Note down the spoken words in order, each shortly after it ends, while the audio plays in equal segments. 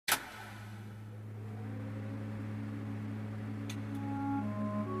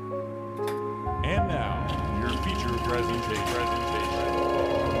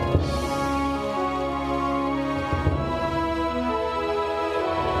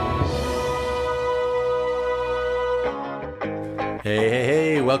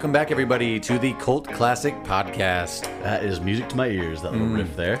Hey, welcome back, everybody, to the Cult Classic Podcast. That is music to my ears, that little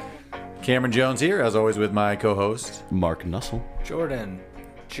riff there. Cameron Jones here, as always, with my co-host, Mark Nussel. Jordan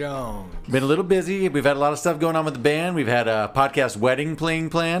Jones. Been a little busy. We've had a lot of stuff going on with the band. We've had a podcast wedding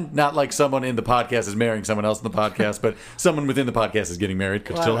planned. Not like someone in the podcast is marrying someone else in the podcast, but someone within the podcast is getting married.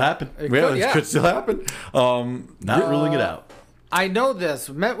 Could still happen. It could still happen. Not ruling it out. I know this.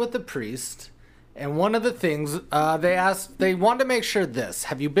 Met with the priest, and one of the things they wanted to make sure this.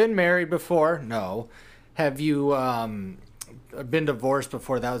 Have you been married before? No. Have you been divorced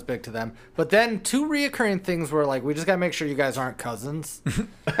before? That was big to them. But then two reoccurring things were like, we just got to make sure you guys aren't cousins.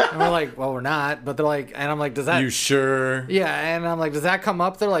 And we're like, well, we're not. But they're like, and I'm like, does that... You sure? Yeah, and I'm like, does that come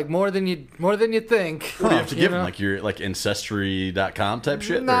up? They're like, more than you think. What do you have to give them? Like your ancestry.com type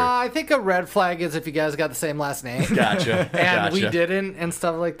shit? Nah, I think a red flag is if you guys got the same last name. Gotcha. And we didn't and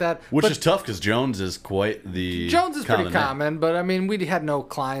stuff like that. Which is tough because Jones is quite the Jones is pretty name. common, but I mean, we had no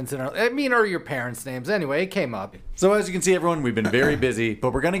clients in our... or your parents' names. Anyway, it came up. So as you can see, everyone, we've been very busy,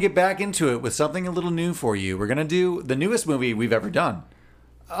 but we're going to get back into it with something a little new for you. We're going to do the newest movie we've ever done.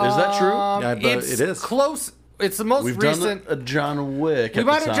 Is that true? Yeah, but It's it is. close. It's the most We've recent... done a John Wick We at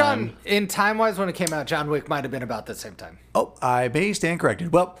might the have time. done, in time-wise, when it came out, John Wick might have been about the same time. Oh, I may stand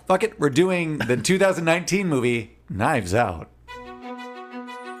corrected. Well, fuck it. We're doing the 2019 movie, Knives Out.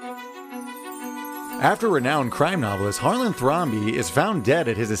 After renowned crime novelist Harlan Thrombey is found dead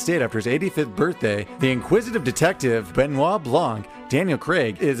at his estate after his 85th birthday, the inquisitive detective Benoit Blanc, Daniel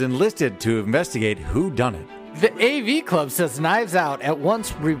Craig, is enlisted to investigate whodunit. The AV Club says Knives Out at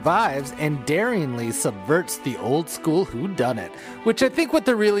once revives and daringly subverts the old school whodunit, which I think what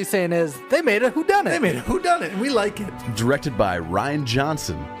they're really saying is they made a whodunit. They made a whodunit, and we like it. Directed by Rian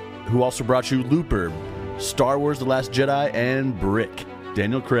Johnson, who also brought you Looper, Star Wars The Last Jedi, and Brick.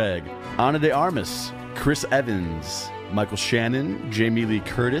 Daniel Craig, Ana de Armas, Chris Evans, Michael Shannon, Jamie Lee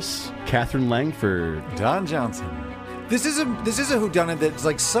Curtis, Catherine Langford, Don Johnson. This is a whodunit that's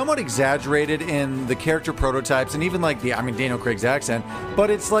like somewhat exaggerated in the character prototypes and even like Daniel Craig's accent, but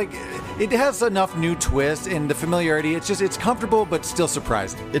it's like it has enough new twists and the familiarity. It's comfortable but still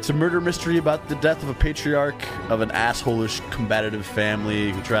surprising. It's a murder mystery about the death of a patriarch of an assholish combative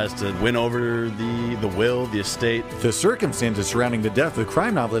family who tries to win over the estate. The circumstances surrounding the death of the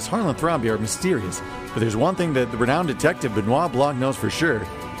crime novelist Harlan Thrombey are mysterious, but there's one thing that the renowned detective Benoit Blanc knows for sure.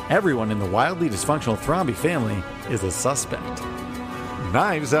 Everyone in the wildly dysfunctional Thrombey family is a suspect.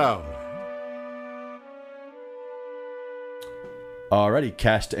 Knives Out. Alrighty,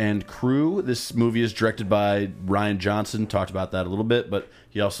 cast and crew. This movie is directed by Rian Johnson. Talked about that a little bit, but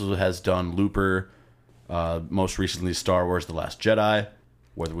he also has done Looper, most recently Star Wars The Last Jedi,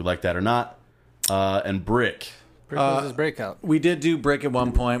 whether we like that or not, and Brick. Brick was his breakout. We did do Brick at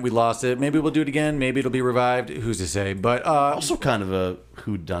one point. We lost it. Maybe we'll do it again. Maybe it'll be revived. Who's to say? But Also kind of a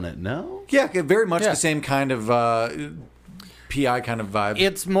whodunit, no? yeah, very much Yeah. the same kind of PI kind of vibe.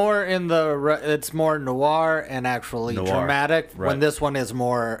 It's more it's more noir and actually Noir, dramatic. right. When this one is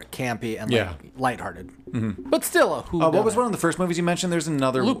more campy and Yeah. lighthearted, but still a whodunit. What was one of the first movies you mentioned? There's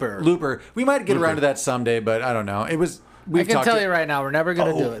another Looper. We might get around to that someday, but I don't know. It was. I can tell you right now, we're never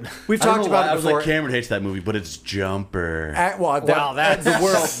going to do it. We've I don't talked know why. about I it was before. like, Cameron hates that movie, but it's Jumper.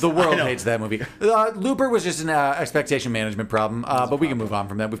 That's the world hates that movie. Looper was just an expectation management problem, but we can move on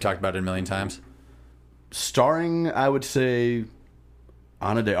from that. We've talked about it a million times. Starring, I would say,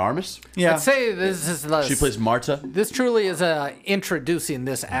 Ana de Armas. Yeah, I'd say this is She plays Marta. This truly is introducing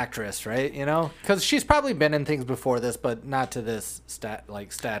this actress, right? You know, because she's probably been in things before this, but not to this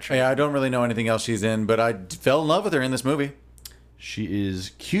stature. Yeah, I don't really know anything else she's in, but I fell in love with her in this movie. She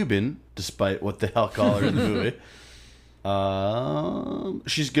is Cuban, despite what the hell call her in the movie.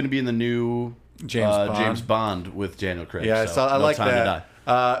 She's going to be in the new James Bond with Daniel Craig. Yeah, so I no like time to that. die.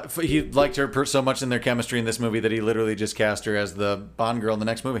 He liked her so much in their chemistry in this movie that he literally just cast her as the Bond girl in the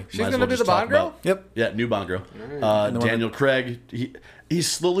next movie. She's Might as going to well be just the talk Bond girl? about- Yep. Yeah, new Bond girl. Daniel Craig.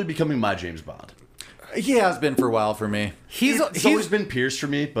 He's slowly becoming my James Bond. He has been for a while for me. It's always been Pierce for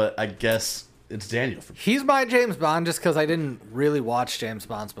me, but I guess it's Daniel for me. He's my James Bond just because I didn't really watch James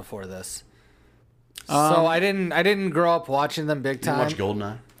Bonds before this. So I didn't grow up watching them big Did you time. watch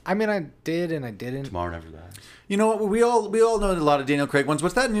Goldeneye? I mean, I did and I didn't. Tomorrow Never Dies. You know what? We all know a lot of Daniel Craig ones.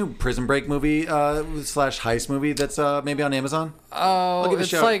 What's that new Prison Break movie slash heist movie that's maybe on Amazon? Oh, I'll give a it's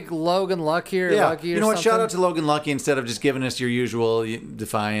shout. like Logan Lucky or Yeah. Lucky or You know what? something. Shout out to Logan Lucky instead of just giving us your usual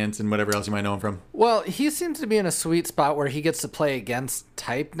Defiance and whatever else you might know him from. Well, he seems to be in a sweet spot where he gets to play against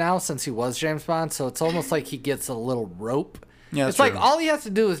type now since he was James Bond, so it's almost like he gets a little rope. Yeah, it's that's like true. all he has to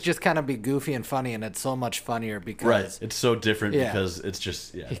do is just kind of be goofy and funny, and it's so much funnier because Right. It's so different Yeah. because it's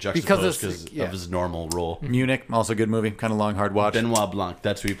just juxtaposed Because because it's- yeah. of his normal role. Munich, also a good movie. Kind of long, hard watch. Benoit Blanc,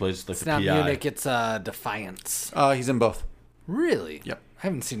 that's who he plays, like it's the not PI. Munich, it's Defiance. He's in both. Really? Yep. I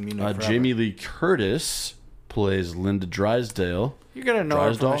haven't seen Munich forever. Jamie Lee Curtis plays Linda Drysdale. You're gonna know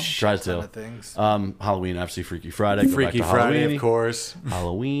her from a Drysdale? shit Drysdale. ton of things. Halloween, obviously Freaky Friday. Go back Freaky to Friday, Halloween. of course.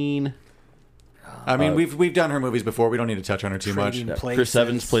 Halloween. I mean, we've done her movies before. We don't need to touch on her too much. Trading Chris Places.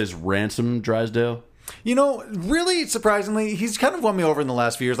 Evans plays Ransom Drysdale. You know, really surprisingly, he's kind of won me over in the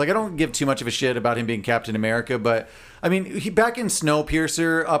last few years. Like, I don't give too much of a shit about him being Captain America, but I mean, he back in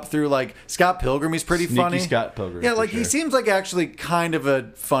Snowpiercer up through like Scott Pilgrim, he's pretty Sneaky funny. Scott Pilgrim, Yeah, for like he sure. seems like actually kind of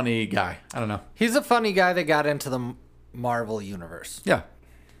a funny guy. I don't know. He's a funny guy that got into the Marvel universe. Yeah.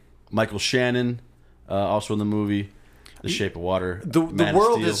 Michael Shannon, also in the movie The Shape of Water. The Man of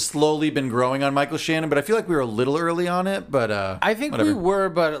world Steel. has slowly been growing on Michael Shannon, but I feel like we were a little early on it. But I think whatever. we were,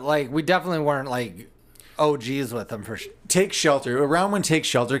 but like we definitely weren't like OGs with him for. Take Shelter. Around when Take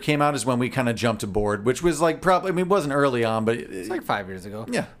Shelter came out is when we kind of jumped aboard, which was like probably. I mean, it wasn't early on, but It's like 5 years ago.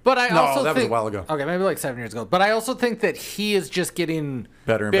 Yeah. but I No, also that was think a while ago. Okay, maybe like 7 years ago. But I also think that he is just getting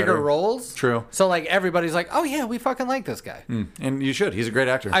Better and bigger better. roles. True. So like everybody's like, oh yeah, we fucking like this guy. and you should. He's a great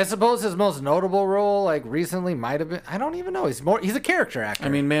actor. I suppose his most notable role, like recently, might have been. I don't even know. He's a character actor. I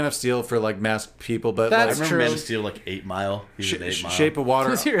mean, Man of Steel for like masked people, but That's like, I remember Man true. of Steel, like 8 Mile. He's in 8 Mile. Shape of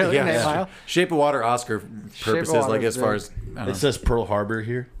Water. Is he really in 8 Mile? Shape of Water Oscar purposes, Water's like as far big. as. I don't It know. says Pearl Harbor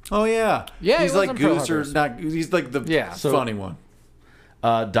here. Oh yeah, Yeah, he He's was like in Pearl Goose or Harbor. not? He's like the Yeah. So- funny one.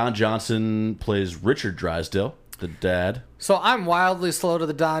 Don Johnson plays Richard Drysdale, the dad. So I'm wildly slow to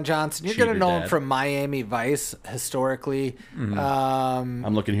the Don Johnson. You're gonna Cheater know him dad. from Miami Vice historically.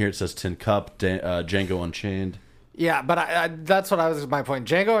 I'm looking here. It says Tin Cup, Django Unchained. Yeah, but I that's what I was my point.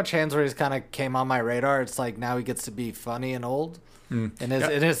 Django Unchained's where he's kind of came on my radar. It's like now he gets to be funny and old in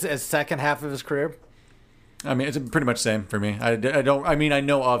his second half of his career. I mean, it's pretty much the same for me. I don't. I mean, I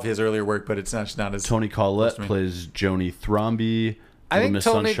know of his earlier work, but it's not as. Tony Collette me. plays Joni Thromby. I Little think Miss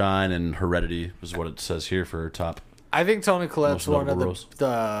Tony- Sunshine and Heredity is what it says here for her top. I think Toni Collette's Most one of notable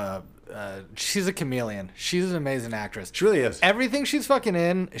the she's a chameleon. She's an amazing actress. She really is. Everything she's fucking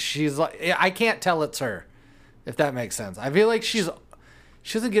in, she's like I can't tell it's her, if that makes sense. I feel like she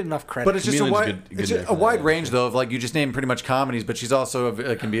doesn't get enough credit. But it's just a Chameleon's wide, good it's name just for a that, wide yeah, range though of like you just named pretty much comedies, but she's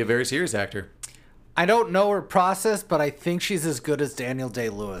also can be a very serious actor. I don't know her process, but I think she's as good as Daniel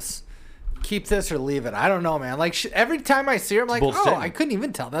Day-Lewis. Keep this or leave it. I don't know, man. Like every time I see her, I'm like, bold oh, statement. I couldn't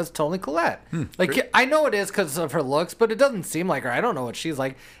even tell that's Toni Collette. Like I know it is because of her looks, but it doesn't seem like her. I don't know what she's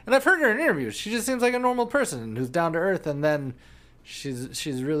like. And I've heard her in interviews. She just seems like a normal person who's down to earth. And then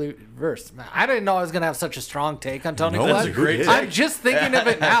she's really versed. Man, I didn't know I was gonna have such a strong take on Toni No, Collette. that's a great I'm take. just thinking of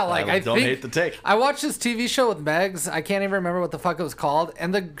it now. Like I don't think, hate the take. I watched this TV show with Megs. I can't even remember what the fuck it was called,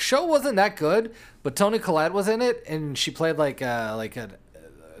 and the show wasn't that good. But Toni Collette was in it, and she played like a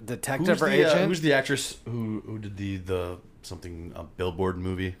detective or agent. Who's the actress who did the something Billboard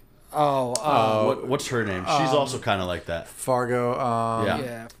movie? What's her name? She's also kind of like that. Fargo. Yeah.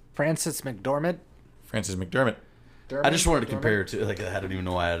 Yeah, Frances McDormand. Frances McDermott. I just wanted to compare it to I don't even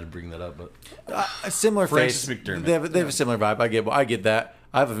know why I had to bring that up, but A similar Frances face. McDermott. They have a similar vibe. I get that.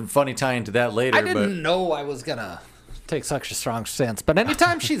 I have a funny tie into that later. I didn't know I was gonna take such a strong stance, but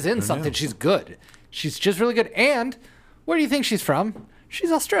anytime she's in something, she's good. She's just really good. And where do you think she's from?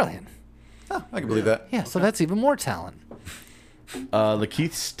 She's Australian. but I can believe that. Yeah, so that's even more talent.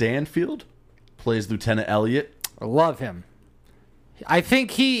 Lakeith Stanfield plays Lieutenant Elliot. I love him. I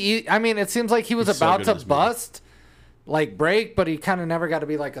think I mean, it seems like he was He's so about good to in this movie. bust, like break, but he kind of never got to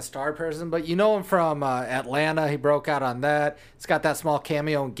be like a star person. But you know him from Atlanta. He broke out on that. He's got that small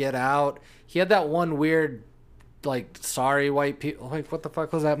cameo in Get Out. He had that one weird, like, sorry white people. Like, what the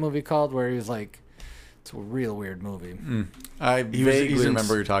fuck was that movie called? Where he was like, it's a real weird movie. I vaguely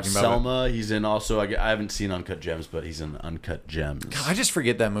remember what you're talking about. Selma. He's in also. I haven't seen Uncut Gems, but he's in Uncut Gems. I just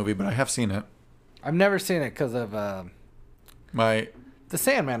forget that movie, but I have seen it. I've never seen it because of My, The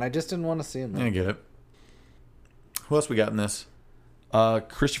Sandman. I just didn't want to see him. I get it. Who else we got in this?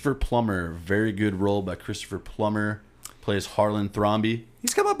 Christopher Plummer. Very good role by Christopher Plummer. Plays Harlan Thrombey.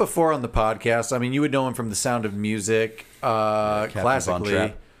 He's come up before on the podcast. I mean, you would know him from The Sound of Music, Von classically.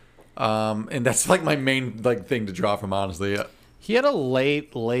 Trapp. And that's like my main thing to draw from, honestly. He had a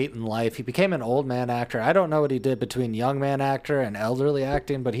late in life. He became an old man actor. I don't know what he did between young man actor and elderly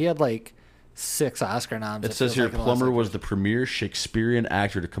acting, but he had like 6 Oscar noms. It says here Plummer was the premier Shakespearean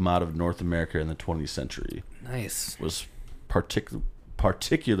actor to come out of North America in the 20th century. Nice. Was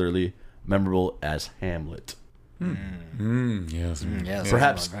particularly memorable as Hamlet. Yes. Yes.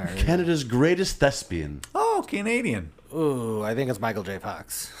 Perhaps Canada's greatest thespian. Oh, Canadian. Ooh, I think it's Michael J.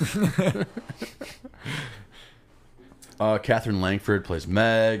 Fox. Catherine Langford plays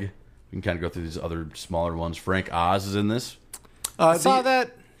Meg. We can kind of go through these other smaller ones. Frank Oz is in this. Saw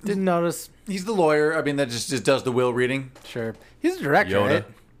that. Didn't notice. He's the lawyer. I mean, that just does the will reading. Sure. He's a director, Yoda.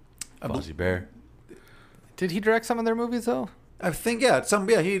 right? Fozzie Bear. Did he direct some of their movies, though? I think,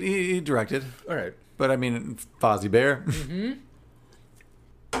 he directed. All right. But I mean, Fozzie Bear.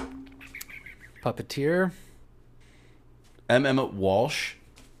 Puppeteer. M. Emmett Walsh.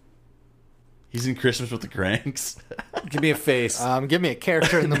 He's in Christmas with the Cranks. Give me a face. Give me a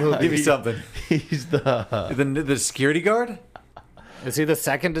character in the movie. Give me something. He's The security guard? Is he the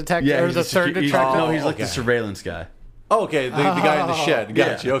second detective or the third detective? No, he's like okay. the surveillance guy. Oh, okay. The guy in the shed.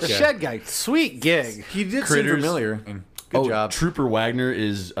 Gotcha. Yeah. Okay. The shed guy. Sweet gig. He did Critters. seem familiar. Good job. Trooper Wagner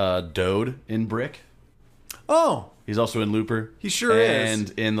is Dode in Brick. Oh, He's also in Looper. He sure is.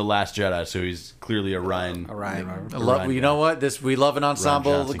 And in The Last Jedi, so he's clearly a Ryan. you know what? We love an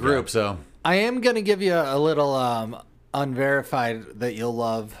ensemble Johnson group, guy. so. I am going to give you a little unverified that you'll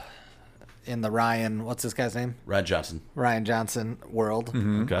love in the Ryan, what's this guy's name? Ryan Johnson. Ryan Johnson world.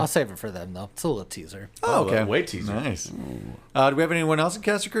 Okay. I'll save it for them, though. It's a little teaser. Oh, okay. Way teaser. Nice. Do we have anyone else in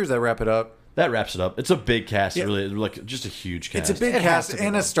cast or crew? Does that wrap it up? That wraps it up. It's a big cast, really, like just a huge cast. It's a big It has cast to be,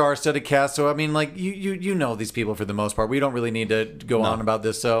 and though. a star-studded cast. So I mean, like you know these people for the most part. We don't really need to go on about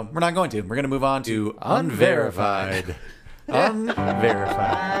this. So we're not going to. We're going to move on to Unverified.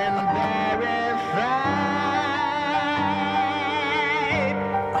 Unverified.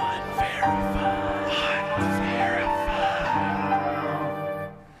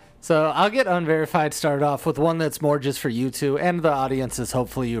 So I'll get Unverified started off with one that's more just for you two and the audiences.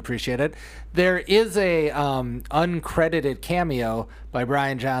 Hopefully you appreciate it. There is a uncredited cameo by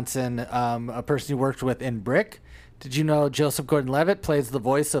Brian Johnson, a person you worked with in Brick. Did you know Joseph Gordon-Levitt plays the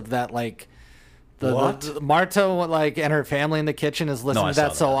voice of that, like, the Marta, like, and her family in the kitchen is listening to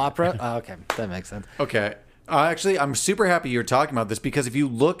that soap opera? Oh, okay, that makes sense. Okay. Actually, I'm super happy you're talking about this because if you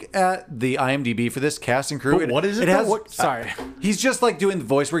look at the IMDb for this cast and crew, What is it? It has. Sorry. He's just like doing the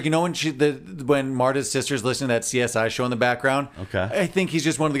voice work. You know when Marta's sister's listening to that CSI show in the background. Okay. I think he's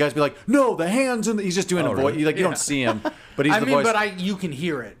just one of the guys be like, no, the hands, and he's just doing a voice. really? You don't see him, but he's the voice. you can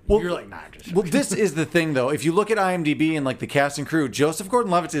hear it. Well- You're like, nah, just. Well, this is the thing, though. If you look at IMDb and like the cast and crew, Joseph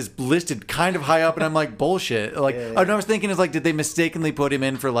Gordon-Levitt is listed kind of high up, and I'm like, bullshit. Like, I was thinking is like, did they mistakenly put him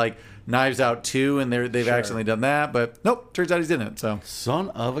in for like Knives Out 2, and they've accidentally done that? But nope, turns out he's in it. So Son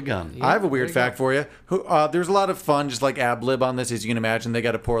of a gun. I have a weird fact for you. There's a lot of fun, just like ad lib on this, as you can imagine. They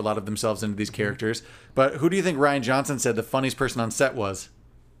got to pour a lot of themselves into these characters. But who do you think Ryan Johnson said the funniest person on set was?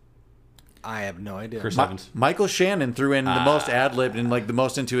 I have no idea. Chris Evans. Michael Shannon threw in the most ad libbed and like the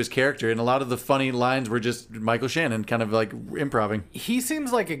most into his character, and a lot of the funny lines were just Michael Shannon kind of like improving. He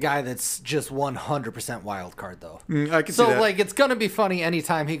seems like a guy that's just 100% wild card, though. I can see So, that. like, it's going to be funny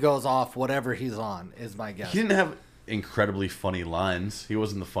anytime he goes off whatever he's on, is my guess. He didn't have incredibly funny lines. He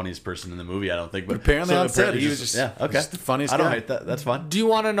wasn't the funniest person in the movie, I don't think. But apparently on set, he was just okay. just the funniest I don't guy. hate that. That's fine. Do you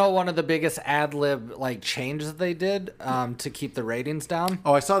want to know one of the biggest ad lib like changes that they did to keep the ratings down?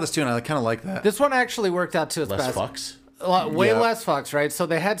 Oh, I saw this too, and I kind of like that. This one actually worked out to its Less best. fucks. Way Yeah. less fucks, right? So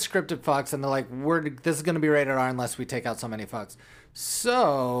they had scripted fucks, and they're like, this is going to be rated R unless we take out so many fucks.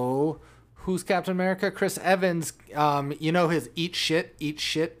 So, who's Captain America? Chris Evans, you know his eat shit, It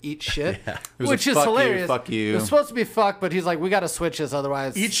was which a is fuck you, hilarious. fuck you. It was supposed to be fuck, but he's like, we got to switch this,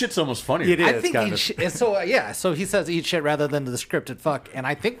 otherwise. Eat shit's almost funnier. It is. I think kind eat of. shit. So he says eat shit rather than the scripted fuck, and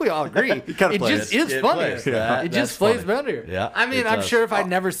I think we all agree. kinda It plays. just is It funnier. plays. Yeah, It that's just plays funny. better. Yeah, I mean, it I'm does. sure if I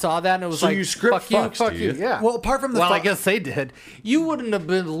never saw that and it was So like, you script fucks, fuck do you, you? yeah. Well, apart from the Well, I fuck- guess they did. You wouldn't have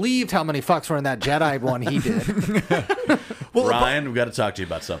believed how many fucks were in that Jedi one he did. Ryan, we've got to talk to you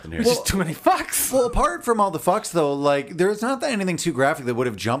about something here. Just too many fucks. Well, apart from all the fucks, though, like, there's not anything too graphic that would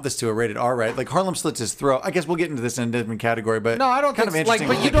have jumped this to a rated R, right? Like, Harlem slits his throat. I guess we'll get into this in a different category, but No, I don't kind think of so. interesting.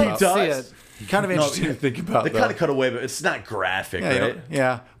 Like, but to you think don't about. see does. it. Kind of interesting to think about. They though. kind of cut away, but it's not graphic, Yeah, right?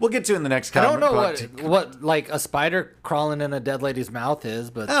 yeah. We'll get to it in the next I comment. don't know but- what like a spider crawling in a dead lady's mouth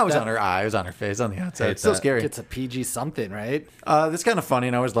is, but That was that on her eye. It was on her face, on the outside. Hate It's so that. scary. It's a PG something, right? This is kind of funny,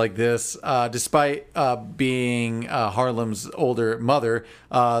 and I was like this. Despite being Harlem's older mother,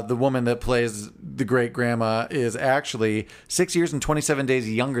 the woman that plays the great grandma is actually 6 years and 27 days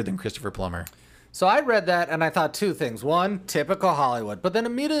younger than Christopher Plummer. So I read that and I thought two things. One, typical Hollywood. But then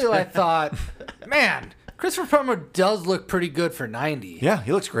immediately I thought, man, Christopher Plummer does look pretty good for 90. Yeah,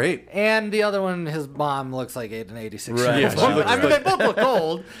 he looks great. And the other one, his mom looks like 86 Right. years Yeah, old. she looks I mean, they both look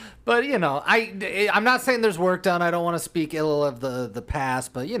old. But, I'm not saying there's work done. I don't want to speak ill of the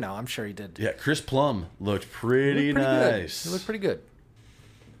past. But, I'm sure he did. Yeah, Chris Plum looked pretty, He looked pretty good. nice. He looked pretty good.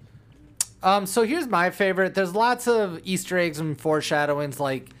 So here's my favorite. There's lots of Easter eggs and foreshadowings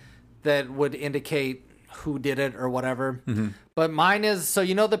that would indicate who did it or whatever. Mm-hmm. But mine is,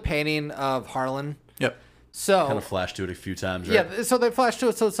 the painting of Harlan. Yep. So Kind of flashed to it a few times, right? yeah, so they flashed to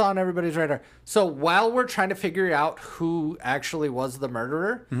it, so it's on everybody's radar. So while we're trying to figure out who actually was the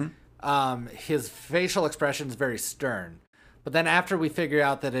murderer, his facial expression is very stern. But then after we figure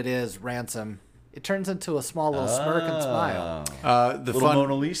out that it is Ransom, it turns into a small little smirk and smile. The Little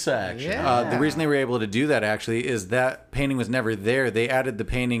Mona Lisa action. Yeah. The reason they were able to do that actually is that painting was never there. They added the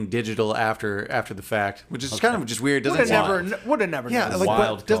painting digital after the fact, which is kind of just weird. Would Doesn't have it? never Yeah, known. like,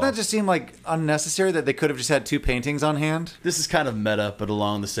 Wild but doesn't call. that just seem like unnecessary that they could have just had two paintings on hand? This is kind of meta, but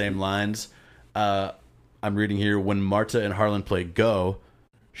along the same lines. I'm reading here, when Marta and Harlan play Go,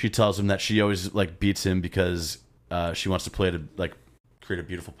 she tells him that she always beats him because she wants to play to create a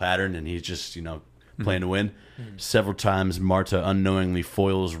beautiful pattern, and he's just playing to win. Several times, Marta unknowingly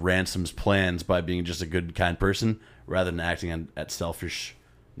foils Ransom's plans by being just a good, kind person rather than acting at selfish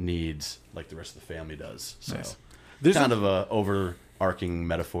needs like the rest of the family does. So, Nice. there's kind of a overarching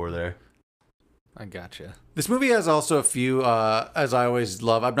metaphor there. I gotcha. This movie has also a few, as I always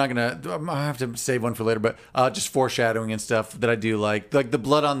love. I'm gonna have to save one for later, but just foreshadowing and stuff that I do like the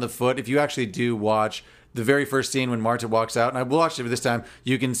blood on the foot. If you actually do watch the very first scene when Marta walks out, and I watched it this time,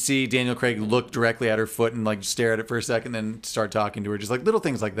 you can see Daniel Craig look directly at her foot and stare at it for a second, then start talking to her. Just little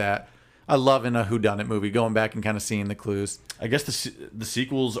things like that. I love in a whodunit movie, going back and kind of seeing the clues. I guess the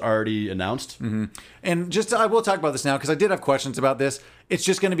sequel's already announced. And I will talk about this now because I did have questions about this. It's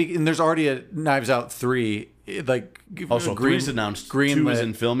just going to be, and there's already a Knives Out 3, Also, three's announced. Two is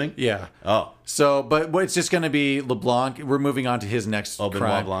in filming. Yeah. Oh. So, but it's just going to be LeBlanc. We're moving on to his next Benoit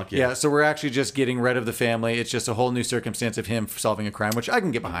crime. Blanc, yeah. So we're actually just getting rid of the family. It's just a whole new circumstance of him solving a crime, which I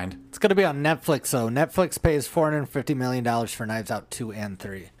can get behind. It's going to be on Netflix, so Netflix pays $450 million for Knives Out 2 and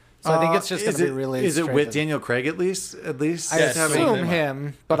 3. So I think it's just going to be really Is it straight with to- Daniel Craig at least? I Yes. assume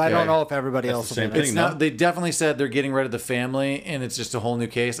him, but I Okay. don't know if everybody else the will same be. thing. It's no? not. They definitely said they're getting rid of the family, and it's just a whole new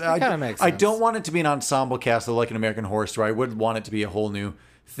case. kinda makes I sense. don't want it to be an ensemble cast like an American Horror Story. I would want it to be a whole new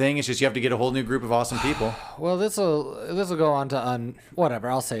thing. It's just you have to get a whole new group of awesome people. Well, this will go on to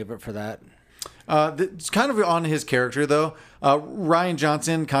whatever. I'll save it for that. It's kind of on his character, though. Ryan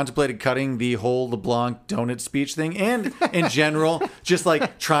Johnson contemplated cutting the whole LeBlanc donut speech thing, and in general, just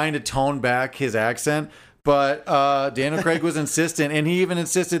trying to tone back his accent. But Daniel Craig was insistent, and he even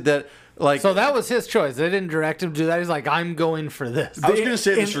insisted that So that was his choice. They didn't direct him to do that. He's like, I'm going for this. I was going to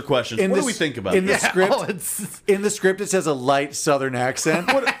say this for questions. What do we think about in the this? script? In the script, it says a light Southern accent.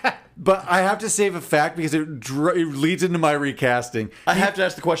 But I have to save a fact because it leads into my recasting. I have to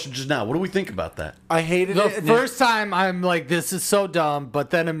ask the question just now. What do we think about that? I hated The it. first time, I'm like, this is so dumb. But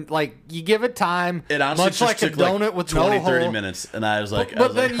then, I'm like, you give it time. It honestly much just like a took donut with 20, no 30 hole. minutes. And I was like,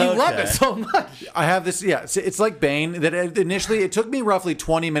 But then you love okay. it so much. I have this. Yeah, it's like Bane. That initially it took me roughly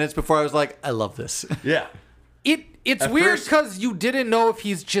 20 minutes before I was like, I love this. Yeah. It's At weird first- because you didn't know if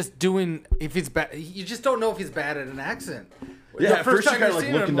he's just doing if he's bad. You just don't know if he's bad at an accent. Yeah, The at first you're time kind of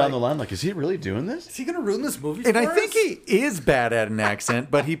seeing looking him, down the line like, is he really doing this? Is he gonna ruin this movie? And for I think us? he is bad at an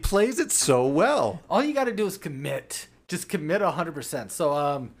accent, but he plays it so well. All you got to do is commit. Just commit 100%.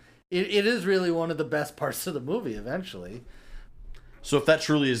 So it is really one of the best parts of the movie. Eventually, So if that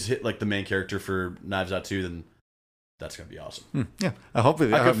truly is the main character for Knives Out 2, then that's going to be awesome. Yeah,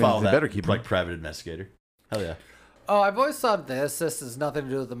 hopefully I could follow that. Better keep him. Private Investigator. Hell yeah. oh, I've always thought this has nothing to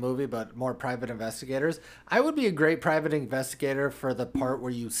do with the movie, but more private investigators. I would be a great private investigator for the part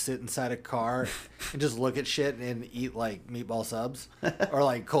where you sit inside a car and just look at shit and eat meatball subs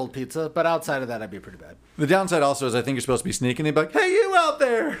or cold pizza. But outside of that, I'd be pretty bad. The downside also is I think you're supposed to be sneaking. They'd be like, "Hey, you out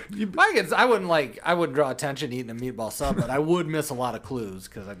there!" I wouldn't draw attention eating a meatball sub, but I would miss a lot of clues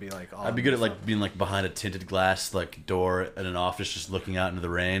because I'd be like, oh, I'd be good at being behind a tinted glass door in an office, just looking out into the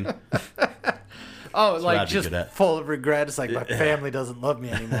rain. oh, I'd be just good at. full of regret. It's like my family doesn't love me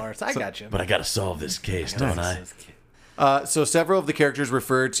anymore. So I got you. But I got to solve this case, don't I? So several of the characters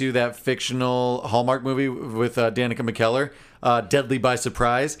refer to that fictional Hallmark movie with Danica McKellar, Deadly by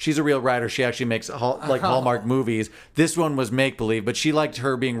Surprise. She's a real writer. She actually makes Hallmark movies. This one was make-believe, but she liked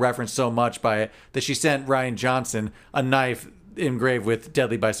her being referenced so much by it that she sent Ryan Johnson a knife engraved with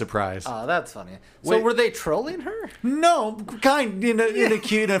 "Deadly by Surprise." Oh, that's funny. So Wait. were they trolling her? No, kind in a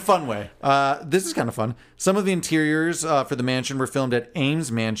cute and a fun way. This is kind of fun. Some of the interiors for the mansion were filmed at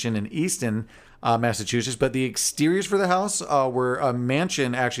Ames Mansion in Easton, Massachusetts, but the exteriors for the house were a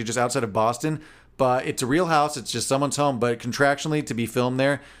mansion actually just outside of Boston. But it's a real house. It's just someone's home. But contractually, to be filmed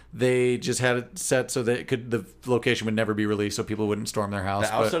there, they just had it set so that the location would never be released, so people wouldn't storm their house.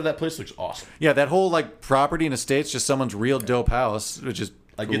 The outside of that place looks awesome. Yeah, that whole like property and estate's just someone's real dope house, which is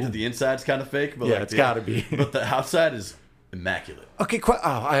I cool. get that the inside's kind of fake, but Yeah, like it's gotta be. But the outside is immaculate. Okay,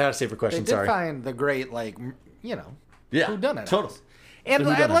 I had to save a They question. did Sorry. find the great, like, Yeah, whodunit totally. house. And, The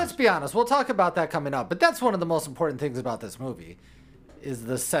whodunit and let's house. be honest, we'll talk about that coming up. But that's one of the most important things about this movie, is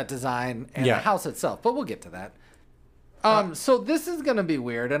the set design and Yeah. the house itself. But we'll get to that. So this is gonna be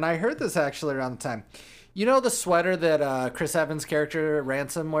weird, and I heard this actually around the time. You know the sweater that Chris Evans' character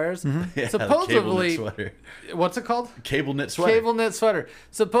Ransom wears? Yeah, Supposedly, the cable knit sweater. what's it called? Cable knit sweater. Cable knit sweater.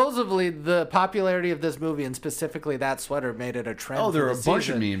 Supposedly, the popularity of this movie and specifically that sweater made it a trend. Oh, there for were a the bunch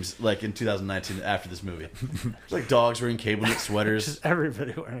of season. memes like in 2019 after this movie. There's like dogs wearing cable knit sweaters. Just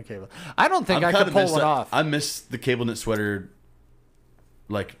everybody wearing a cable. I don't think I kinda could pull missed one that- off. I missed the cable knit sweater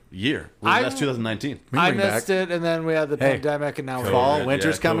like year. That's 2019. We I bring back- missed it, and then we had the Hey, pandemic, and now we're Fall, COVID,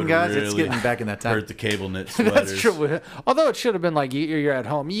 winter's coming, COVID guys. It's really getting back in that time. Hurt the cable knit sweaters. That's true. Although it should have been like you're at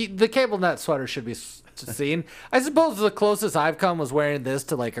home. The cable net sweater should be seen. I suppose the closest I've come was wearing this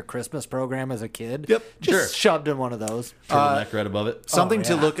to like a Christmas program as a kid. Yep, Just shoved in one of those. Turtleneck right above it. Something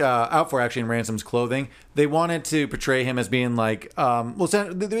to yeah. look out for actually in Ransom's clothing. They wanted to portray him as being like,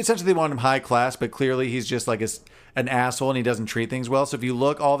 essentially they want him high class, but clearly he's just like an asshole and he doesn't treat things well. So if you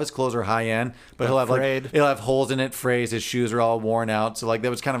look, all of his clothes are high end, but Frayed. he'll have holes in it, frays. His shoes are all worn out. So like that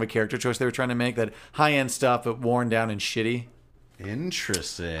was kind of a character choice they were trying to make, that high end stuff but worn down and shitty.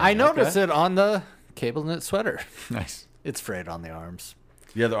 Interesting. I noticed Okay. it on the cable knit sweater. Nice. It's frayed on the arms.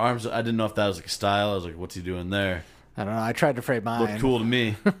 Yeah, the arms. I didn't know if that was like a style. I was like, what's he doing there? I don't know. I tried to fray mine. Looked cool to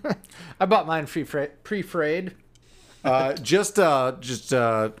me. I bought mine pre-frayed. Just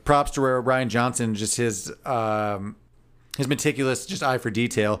props to Ryan Johnson. Just his meticulous just eye for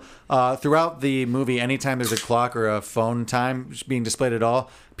detail. Throughout the movie, anytime there's a clock or a phone time being displayed at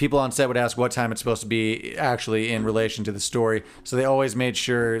all, people on set would ask what time it's supposed to be actually in relation to the story. So they always made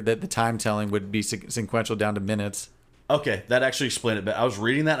sure that the time telling would be sequential down to minutes. Okay, that actually explained it. But I was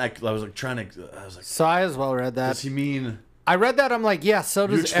reading that. I was like trying to. I was like, So I as well read that. does he mean? I read that. I'm like, yeah. So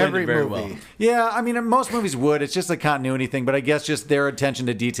does explained every it very movie. well. Yeah, I mean, most movies would. It's just a continuity thing, but I guess just their attention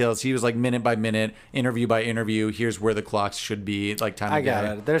to details. He was like minute by minute, interview by interview. Here's where the clocks should be, like time I of got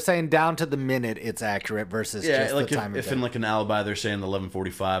day. it. They're saying down to the minute it's accurate versus Yeah, just like the time if of day. in like an alibi they're saying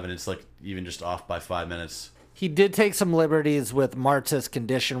 11:45 and it's like even just off by 5 minutes. He did take some liberties with Marta's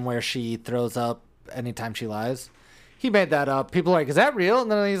condition where she throws up anytime she lies. He made that up. People are like, is that real? And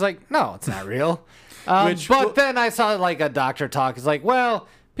then he's like, no, it's not real. But then I saw like a doctor talk. He's like, well,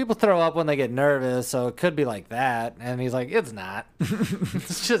 people throw up when they get nervous, so it could be like that. And he's like, it's not.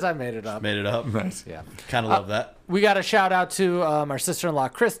 It's just I made it up. Made it up. Nice. Yeah. Kind of love that. We got a shout out to our sister-in-law,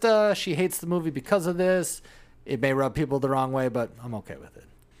 Krista. She hates the movie because of this. It may rub people the wrong way, but I'm okay with it.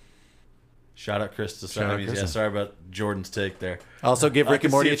 Shout out Krista. Shout Sorry, out yeah, Krista. sorry about Jordan's take there. Also, give I Rick could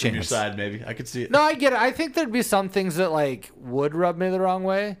and Morty see a it from your chance. side, maybe. I could see it. No, I get it. I think there'd be some things that like would rub me the wrong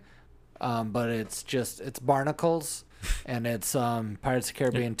way, but it's Barnacles, and it's Pirates of the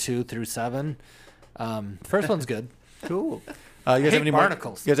Caribbean 2 through 7. First one's good. Cool. You guys hate have any more?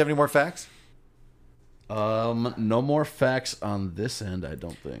 barnacles. You guys have any more facts? No more facts on this end, I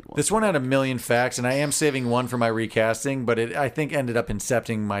don't think. This one had a million facts, and I am saving one for my recasting, but it I think ended up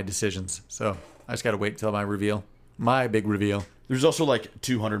incepting my decisions. So I just got to wait till my reveal, my big reveal. There's also like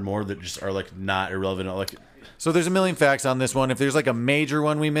 200 more that just are like not irrelevant. Like, So there's a million facts on this one. If there's like a major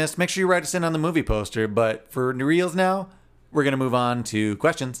one we missed, make sure you write us in on the movie poster. But for reels now, we're gonna move on to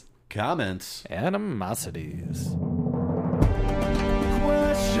questions. comments. Animosities.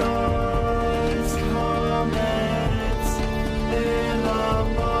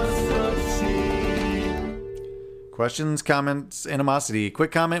 Questions, comments, animosity.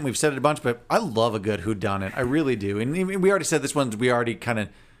 Quick comment. We've said it a bunch, but I love a good whodunit. I really do. And even, we already said this one. We already kind of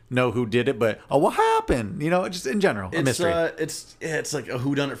know who did it, but what happened? You know, just in general, a mystery. It's like a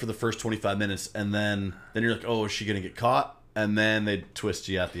whodunit for the first 25 minutes, and then you're like, oh, is she gonna get caught? And then they twist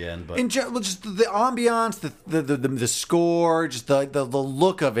you at the end. But In general, just the ambiance, the score, just the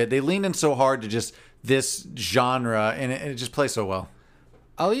look of it. They leaned in so hard to just this genre, and it just plays so well.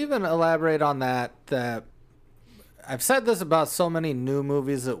 I'll even elaborate on that I've said this about so many new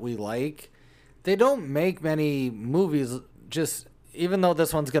movies that we like. They don't make many movies, just even though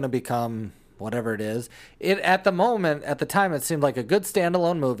this one's going to become whatever it is. It at the time, it seemed like a good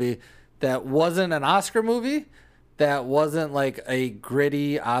standalone movie that wasn't an Oscar movie, that wasn't like a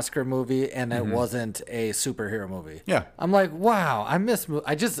gritty Oscar movie, and it wasn't a superhero movie. Yeah. I'm like, wow, I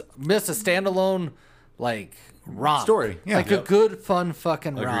just miss a standalone like romp Story, yeah. like a good fun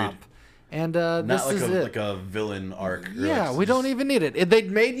fucking Agreed. romp. And Not this like is a it. like a villain arc. or Yeah, like we don't even need it. They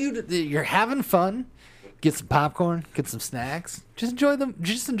made you're having fun. Get some popcorn, get some snacks. Just enjoy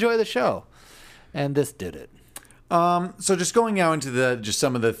the show. And this did it. So just going out into just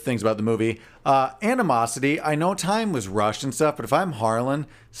some of the things about the movie, animosity. I know time was rushed and stuff, but if I'm Harlan,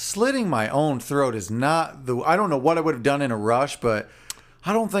 slitting my own throat is not I don't know what I would have done in a rush, but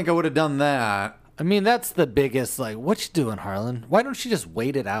I don't think I would have done that. I mean, that's the biggest, like, what you doing, Harlan? Why don't you just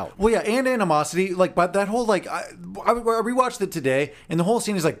wait it out? Well, yeah, and animosity, like, but that whole, like, I rewatched it today, and the whole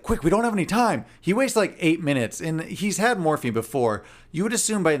scene is like, quick, we don't have any time. He wastes, like, 8 minutes, and he's had morphine before. You would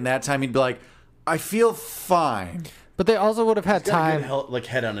assume by that time he'd be like, I feel fine. But they also would have had Got a time. good like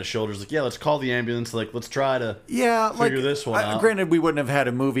head on his shoulders. Like, yeah, let's call the ambulance. Like, let's try to Yeah, figure like, this one out. Granted, we wouldn't have had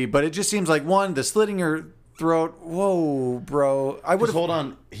a movie, but it just seems like, one, the slitting your throat, whoa, bro. I would Because have... hold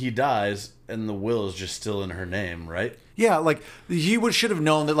on, he dies, and the will is just still in her name, right? Yeah, like, he should have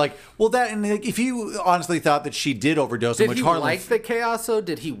known that, like, well, that, and like, if he honestly thought that she did overdose, Did which he Harlan... like the chaos, though?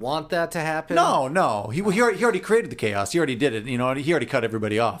 Did he want that to happen? No. He already created the chaos. He already did it. You know, he already cut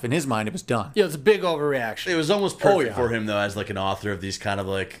everybody off. In his mind, it was done. Yeah, it was a big overreaction. It was almost perfect yeah. for him, though, as like an author of these kind of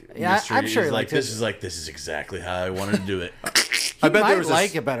like Yeah, mysteries. I'm sure he He's like, liked it. this is exactly how I wanted to do it. He I bet might there was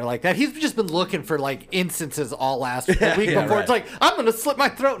like it better like that. He's just been looking for like instances all last week yeah, before. right. It's like, I'm going to slit my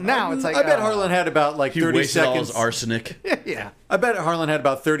throat now. It's like, I bet Harlan had about like He 30 wasted all his seconds. arsenic. Yeah. I bet Harlan had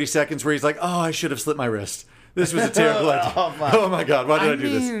about 30 seconds where he's like, "Oh, I should have slit my wrist. This was a terrible idea. Oh my god, why did I do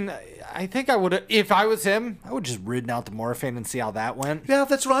this?" mean, I think I would have, if I was him, I would just ridden out the morphine and see how that went. Yeah,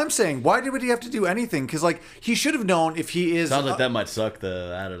 that's what I'm saying. Why would he have to do anything? Because like he should have known if he is. Sounds like that might suck.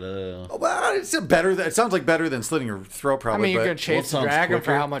 I don't know. Well, it's better. It sounds like better than slitting your throat, I probably. mean, you're but- going to chase the sounds dragon for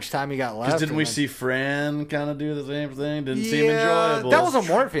quicker. how much time you got left. Because didn't and we then- see Fran kind of do the same thing? Didn't seem Yeah, enjoyable. That wasn't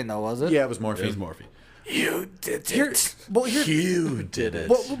morphine, though, was it? Yeah, it was It morphine. was morphine. You did Here, well, here, You did it.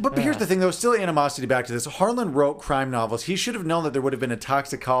 Well, but here's the thing, though. Still animosity back to this. Harlan wrote crime novels. He should have known that there would have been a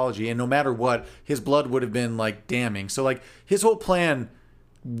toxicology, and no matter what, his blood would have been like damning. So, like, his whole plan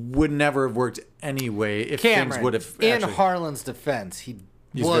would never have worked anyway if Cameron, things would have. in actually- Harlan's defense, he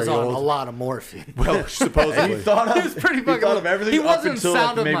He's was very on old. a lot of morphine. well, supposedly. He thought of, He was pretty fucking thought old. of everything He up wasn't until sound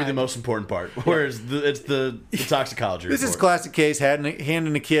like, of maybe mind. the most important part. Whereas it's the toxicology This is report. classic case,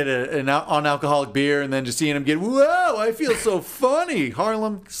 handing a kid an non-alcoholic beer and then just seeing him get, whoa, I feel so funny.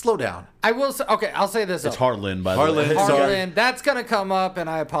 Harlan, slow down. I will say, okay, I'll say this. It's though. Harlan, by Harlan. the way. Sorry. Harlan, that's going to come up, and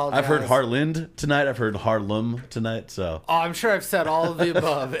I apologize. I've heard Harland tonight. I've heard Harlem tonight. So Oh, I'm sure I've said all of the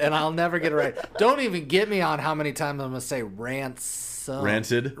above, and I'll never get it right. Don't even get me on how many times I'm going to say ransom.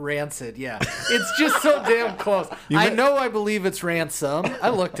 Rancid? Rancid, yeah. It's just so damn close. I know I believe it's ransom. I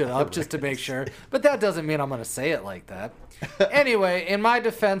looked it up just to make sure, but that doesn't mean I'm going to say it like that. Anyway, in my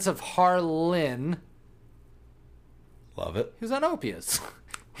defense of Harlan, love it. he was on opiates.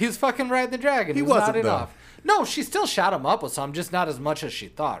 He was fucking riding the dragon. He was wasn't, nodding though. off. No, she still shot him up with some, just not as much as she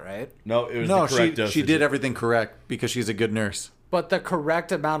thought, right? No, it was No, the correct she dosage. did everything correct because she's a good nurse. But the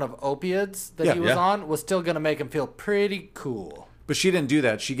correct amount of opiates that Yeah, he was yeah. on was still going to make him feel pretty cool. But she didn't do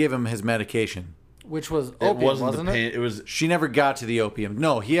that. She gave him his medication. Which was It opium, wasn't wasn't the it? pain. It was She never got to the opium.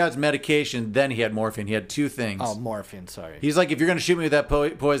 No, he has medication, then he had morphine. He had two things. Oh, morphine, sorry. He's like, if you're going to shoot me with that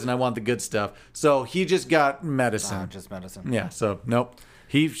poison, I want the good stuff. So he just got medicine. Just medicine. Yeah, so nope.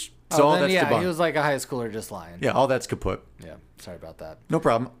 So all then, that's yeah, debunked. he was like a high schooler just lying. Yeah, all that's kaput. Yeah, sorry about that. No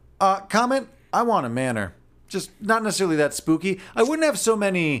problem. Comment, I want a manor. Just not necessarily that spooky. I wouldn't have so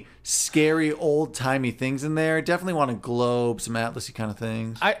many scary old-timey things in there. Definitely want a globe, some atlasy kind of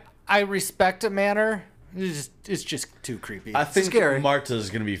things. I respect a manor. It's just too creepy. I think scary. Marta's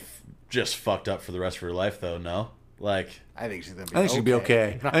gonna be just fucked up for the rest of her life, though. No, like I think she's gonna be. I think she'd be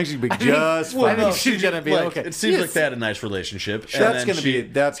okay. I think she'd be just well, fine. I think she's gonna be like, okay. It seems Yes. like they had a nice relationship. That's and then gonna she's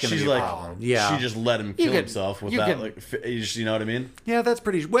be a like, problem. Yeah. she just let him You kill can- himself you without can- like, you know what I mean? Yeah, that's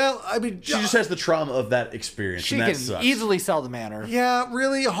pretty. Well, I mean, She just has the trauma of that experience, She and that can sucks. easily sell the manor. Yeah,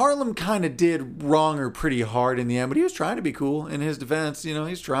 really, Harlem kind of did wrong her pretty hard in the end, but he was trying to be cool in his defense. You know,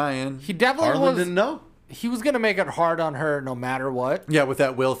 he's trying. He definitely Harlan was. didn't know. He was gonna make it hard on her no matter what. Yeah, with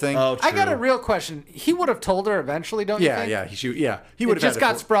that will thing. Oh, true. I got a real question. He would have told her eventually, don't you yeah, think? yeah, he It would have just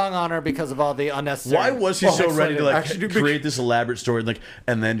got sprung on her because of all the unnecessary. Why was he Oh, so it's ready like- to like actually, create this elaborate story, like,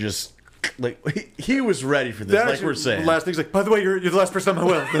 and then just Like he was ready for this. That Like actually- we're saying, the last thing's like, by the way, you're the last person on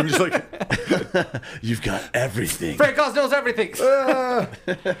my will. And just like, you've got everything. Frank Oz knows everything. he'll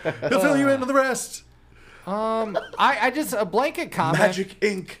fill you in with the rest. I just a blanket comment. Magic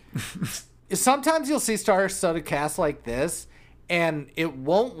ink. Sometimes you'll see star-studded cast like this, and it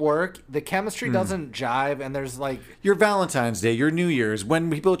won't work. The chemistry doesn't jive, and there's like Your Valentine's Day, your New Year's,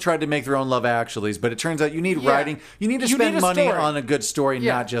 when people tried to make their own Love Actuallys, but it turns out you need writing. You need to You spend need a money story. on a good story,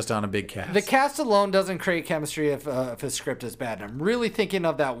 Yeah. not just on a big cast. the cast alone doesn't create chemistry if a script is bad. And I'm really thinking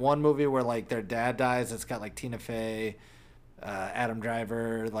of that one movie where like their dad dies. It's got like Tina Fey, Adam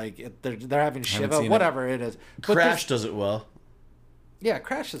Driver. Like they're having Shiva, seen it. whatever it is. But Crash does it well. Yeah,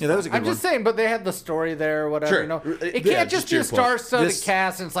 Crash is. Yeah, that was a good I'm just saying, but they had the story there, or whatever. Sure. You know, it Yeah, can't just just to be a your point. star-studded This-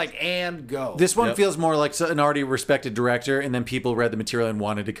 cast, and it's like and go. This one Yep. feels more like an already respected director, and then people read the material and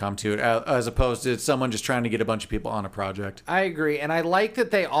wanted to come to it, as opposed to someone just trying to get a bunch of people on a project. I agree, and I like that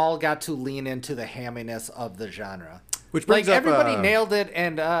they all got to lean into the hamminess of the genre. Which Like brings up everybody nailed it,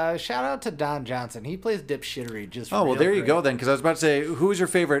 and shout out to Don Johnson. He plays dipshittery just. Oh well, real there you great. go then. Because I was about to say, who's your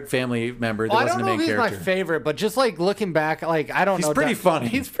favorite family member that Well, I wasn't don't a know main if he's character? my favorite, but just like looking back, like I don't He's know. pretty funny.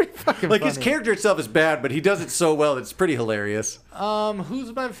 He's pretty fucking Like funny. his character itself is bad, but he does it so well. It's pretty hilarious.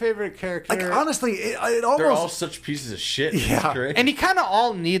 Who's my favorite character? Like honestly, it They're all almost. such pieces of shit. Yeah. It's great. and you kind of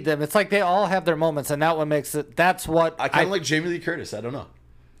all need them. It's like they all have their moments, and that what makes it. That's what I kind of like Jamie Lee Curtis. I don't know.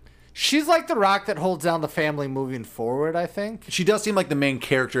 She's like the rock that holds down the family moving forward, I think. She does seem like the main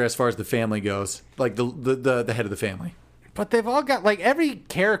character as far as the family goes, like the head of the family. But they've all got like every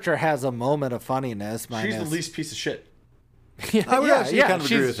character has a moment of funniness. She's the least piece of shit. Yeah, I would actually kind of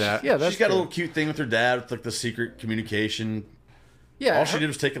agree she's- with that. Yeah, that's She's got true. a little cute thing with her dad with like the secret communication. Yeah, All she did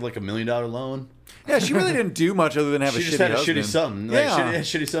was take like $1 million loan. Yeah, she really didn't do much other than have She a just shitty had a husband. shitty son. Like, Yeah.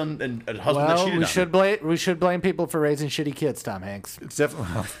 shitty son and a husband that Well, cheated on. we should blame people for raising shitty kids, Tom Hanks. It's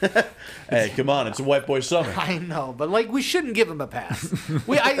definitely. Hey, come on, it's a white boy summer. I know, but like we shouldn't give him a pass.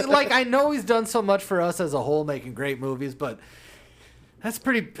 I know he's done so much for us as a whole, making great movies, but that's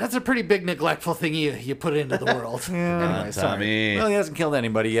a pretty big neglectful thing you put into the world. Anyway, sorry. Tommy. Well, he hasn't killed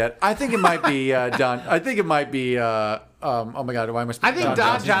anybody yet. I think it might be Don. I think it might be. Oh my God, why am I? I think Don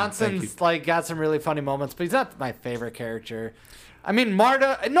Thank you. Johnson's like got some really funny moments, but he's not my favorite character. I mean,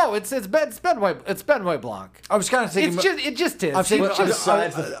 Marta. No, it's Benoit Blanc. I was kind of thinking. It just is. I've seen, He's just-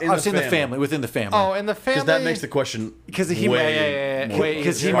 I've seen the family within the family. oh, and the family. Because that makes the question because he way might, more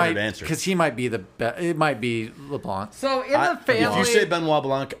because he harder might, to answer. because he might be the best. It might be LeBlanc. So in the family. If you say Benoit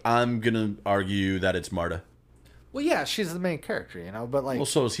Blanc, I'm gonna argue that it's Marta. Well, yeah, she's the main character, but like. Well,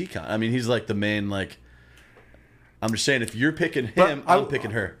 so is he. I mean, he's like the main like. I'm just saying, if you're picking him, I'm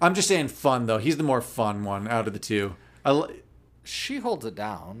picking her. I'm just saying fun though. He's the more fun one out of the two. She holds it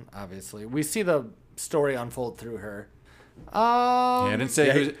down, obviously. We see the story unfold through her. I didn't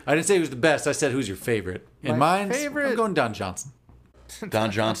say I didn't say who's the best. I said who's your favorite. In My mine, favorite- I'm going Don Johnson. Don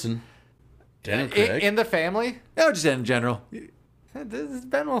Johnson, Daniel Craig. In the family, No, just in general. this is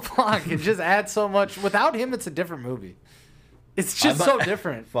Benoit Blanc. It just adds so much. Without him, it's a different movie. It's just so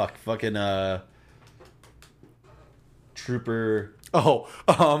different. Fucking Trooper. Oh,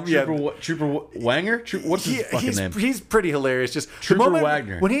 yeah. Trooper Wanger. What's his fucking name? He's pretty hilarious. Just Trooper the moment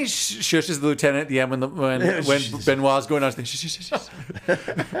Wagner. when he shushes the lieutenant at the end when Benoit's going on,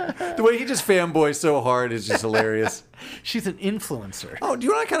 the way he just fanboys so hard is just hilarious. She's an influencer. Oh, do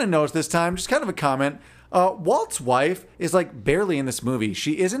you know what I kind of noticed this time? Just kind of a comment. Walt's wife is like barely in this movie.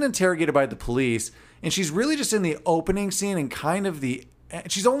 She isn't interrogated by the police, and she's really just in the opening scene and kind of the.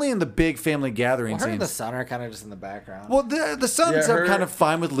 She's only in the big family gathering Her and the scenes. son are kind of just in the background. Well, the sons Yeah, are kind of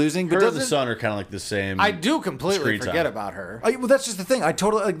fine with losing, but Her and the doesn't. son are kind of like the same. I do completely Screen forget time. about her. Well, that's just the thing. I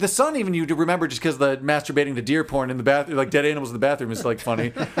totally like the son. Even you remember just because the masturbating the deer porn in the bathroom, like dead animals in the bathroom, is like funny.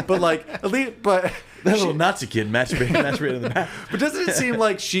 But like at least, but That little Nazi kid masturbating in the back. but doesn't it seem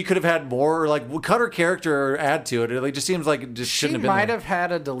like she could have had more, or like cut her character or add to it? It like just seems like it just She shouldn't have been. might there. have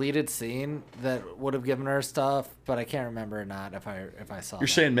had a deleted scene that would have given her stuff, but I can't remember or not if I saw. You're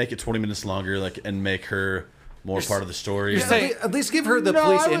saying make it 20 minutes longer, like, and make her more part of the story. you're saying- At least give her the no,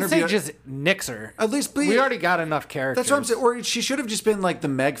 police I would interview. say just nix her. At least be- we already got enough characters. That's what I'm saying. Or she should have just been like the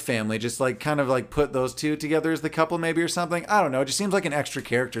Meg family, just like kind of like put those two together as the couple, maybe, or something. I don't know. It just seems like an extra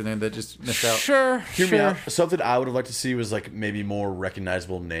character then that just missed out. Sure, Hear me sure. out. Something I would have liked to see was like maybe more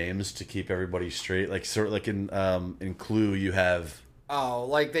recognizable names to keep everybody straight. Like sort of like in Clue, you have Oh,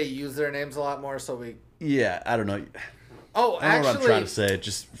 like they use their names a lot more, so we. yeah, I don't know. Oh, I don't know actually, what I'm trying to say.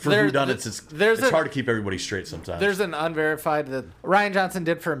 Just for there- whodunits, it's there's it's a- hard to keep everybody straight sometimes. there's an unverified that Ryan Johnson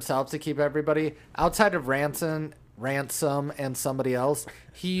did for himself to keep everybody outside of Ransom and somebody else.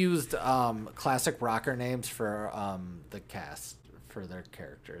 He used classic rocker names for the cast for their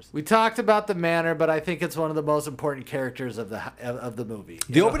characters. We talked about the manor, but I think it's one of the most important characters of the movie.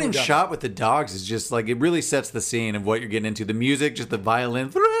 The opening shot with the dogs is just like, it really sets the scene of what you're getting into. The music, just the violin,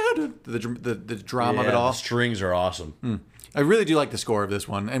 the drama of it all. The strings are awesome. I really do like the score of this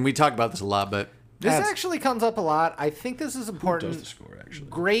one, and we talk about this a lot, but This actually comes up a lot. I think this is important. Who does the score, actually?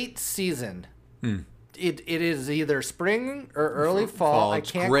 Great season. It is either spring or early fall. I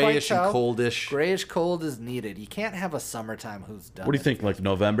It's can't grayish quite tell. and coldish. Grayish cold is needed. You can't have a summertime who's done. What do you think? Like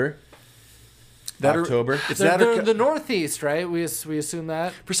November? That or- October? It's They're, that or- they're the Northeast, right? We assume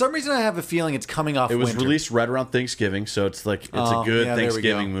that. For some reason, I have a feeling it's coming off It was winter. released right around Thanksgiving, so it's like it's Oh, a good yeah, there we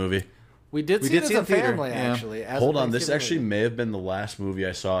Thanksgiving go. movie. We did see it as in a theater, family, yeah. actually. as a Hold on, this Thanksgiving actually movie. may have been the last movie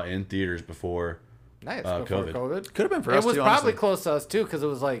I saw in theaters before. Nice, before COVID. COVID. Could have been for It us, was too, probably honestly. close to us, too, because it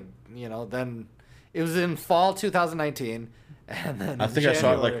was like, then it was in fall 2019. And then I think I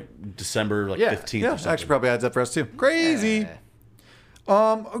saw it January. like December 15th Yeah, or something. actually probably adds up for us, too. Crazy. We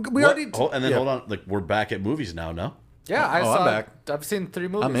What? already... Hold on, like we're back at movies now, no? Yeah, I'm back. I've seen 3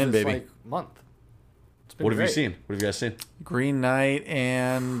 movies I'm in, this baby. like month. It's been What have you great. seen? What have you guys seen? Green Knight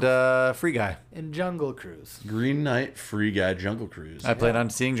and Free Guy. In Jungle Cruise. Green Knight, Free Guy, Jungle Cruise. I plan on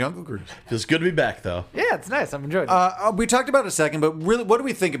seeing Jungle Cruise. Feels good to be back, though. Yeah, it's nice. I'm enjoying it. We talked about it a second, but really, what do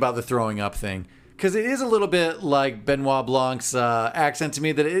we think about the throwing up thing? Because it is a little bit like Benoit Blanc's accent to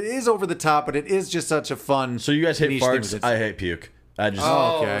me, that it is over the top, but it is just such a fun. So you guys hate niche thing farts. with it. I hate puke. I just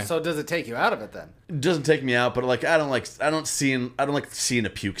okay. So does it take you out of it then? it doesn't take me out, but like I don't like seeing a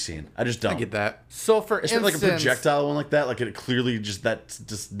puke scene. I just don't. I get that. So for Especially like a instance, projectile one like that. Like it clearly that's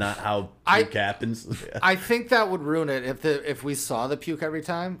just not how puke happens. I think that would ruin it if we saw the puke every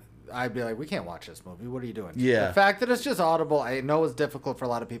time. I'd be like, we can't watch this movie. What are you doing? Yeah. The fact that it's just audible, I know is difficult for a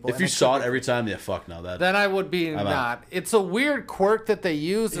lot of people. If and you it saw could it be- every time, yeah, fuck no. then I would be out. not. It's a weird quirk that they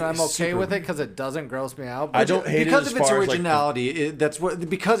use, and I'm It's okay super- with it because it doesn't gross me out. I don't hate it Because as of its far as, like, the- originality,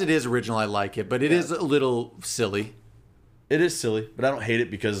 because it is original, I like it, but it is a little silly. It is silly, but I don't hate it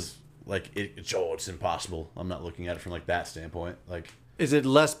because like it's impossible. I'm not looking at it from like that standpoint. Like Is it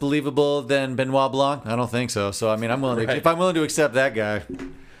less believable than Benoit Blanc? I don't think so. So I mean, I'm willing to, Right. if I'm willing to accept that guy.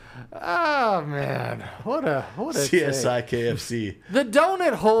 Oh man, what a thing. CSI KFC. The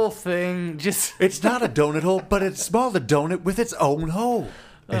donut hole thing just It's not a donut hole, but it's small, the donut with its own hole.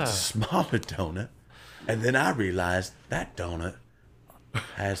 It's a smaller donut, and then I realized that donut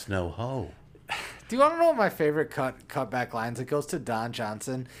has no hole. Do you want to know what my favorite cutback lines? It goes to Don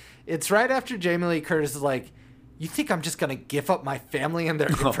Johnson. It's right after Jamie Lee Curtis is like, "You think I'm just gonna give up my family and their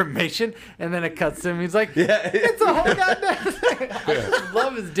information?" And then it cuts to him. He's like, Yeah. "It's a whole goddamn thing." I just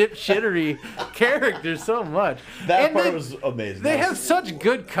love his dipshittery character so much. That And part then was amazing. They That have was- such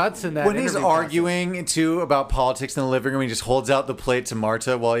good cuts in that. When he's interview process. arguing too about politics in the living room, he just holds out the plate to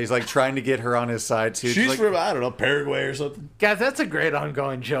Marta while he's like trying to get her on his side too. She's like, from I don't know Paraguay or something. Guys, that's a great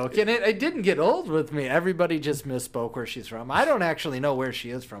ongoing joke, and it didn't get old with me. Everybody just misspoke where she's from. I don't actually know where she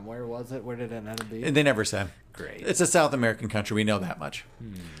is from. Where was it? Where did it end up being? they never said. Great. It's a South American country. We know that much.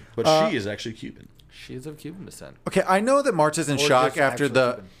 But she is actually Cuban. She's of Cuban descent. Okay, I know that Marta's in Or shock just after actually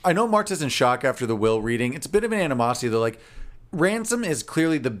the. Cuban. I know Marta's in shock after the will reading. It's a bit of an animosity though. Like, Ransom is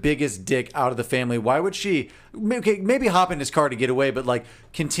clearly the biggest dick out of the family. Why would she? Okay, maybe hop in his car to get away, but like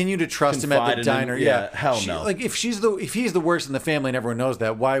continue to trust him at Confide the in diner. him? Yeah, hell no. Like if he's the worst in the family and everyone knows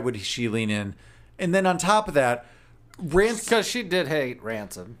that, why would she lean in? And then on top of that, Ransom. Because she did hate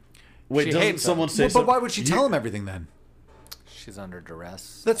Ransom. Wait, She doesn't hates someone him. say? But why would she tell him everything then? She's under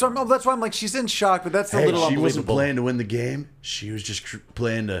duress. That's why I'm like she's in shock, but that's a Hey, little she wasn't unbelievable. playing to win the game. She was just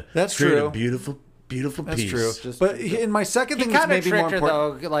playing to That's create true. a beautiful That's piece. true. But in my second He thing, that's kind of maybe more tricked her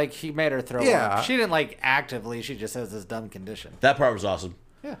important. though. Like he made her throw Yeah. up. She didn't like actively. She just has this dumb condition. That part was awesome.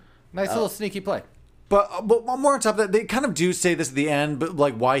 Yeah, nice little sneaky play. But more on top of that, they kind of do say this at the end, but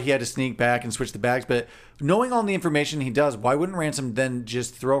like why he had to sneak back and switch the bags. But knowing all the information he does, why wouldn't Ransom then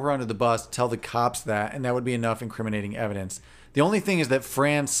just throw her under the bus, tell the cops that, and that would be enough incriminating evidence? The only thing is that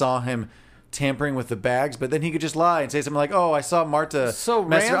Fran saw him tampering with the bags, but then he could just lie and say something like, "Oh, I saw Marta." So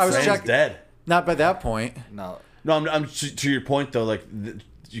mess her- I was Ransom- Fran's check- dead. Not by that point. No, No, I'm to your point though. Like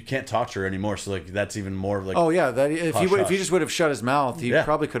you can't talk to her anymore, so like that's even more of like. Oh yeah, that if Hush, he hush. just would have shut his mouth, he Yeah.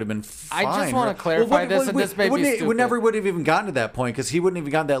 probably could have been fine. I just wanna right? clarify this, and this may be it stupid. never would have even gotten to that point because he wouldn't have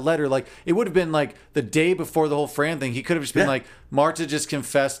even gotten that letter. Like it would have been like the day before the whole Fran thing. He could have just been Yeah. like, "Marta just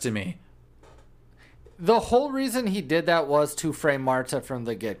confessed to me." the whole reason he did that was to frame Marta from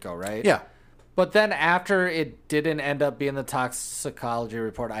the get go, right? Yeah, But then after it didn't end up being the toxicology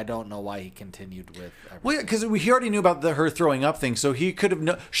report, I don't know why he continued with everything. Well, yeah, because he already knew about her throwing up thing, so he could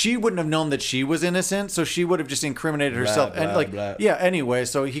have. She wouldn't have known that she was innocent, so she would have just incriminated herself. Blah, and like, blah. yeah. Anyway,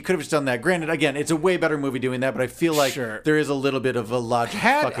 so he could have just done that. Granted, again, it's a way better movie doing that, but I feel like Sure. there is a little bit of a logic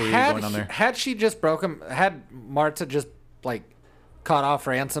fuckery going on there. Had she just broken, had Marta just like caught off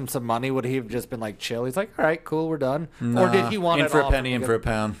ransom some money, would he have just been like chill? He's like, all right, cool, we're done. Or did he want in it for all a penny, in from for a the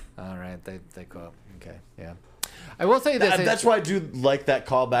pound? All right, they go. Okay, yeah. I will say this. That's why I do like that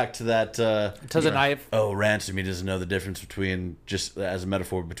callback to that to the knife. Oh, ransom. He doesn't know the difference between, just as a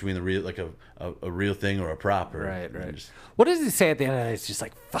metaphor, between the real, like a real thing or a prop. Or, Right. just- What does he say at the end of it? It's just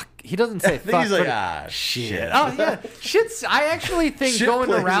like fuck. He doesn't say I think fuck. he's like, but shit. Oh yeah, shit's. I actually think Shit going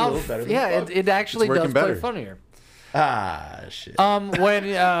plays a around. little better than Yeah, fuck. it actually It's does working play better. funnier. Shit.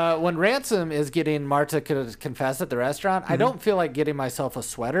 When Ransom is getting Marta to confess at the restaurant, Mm-hmm. I don't feel like getting myself a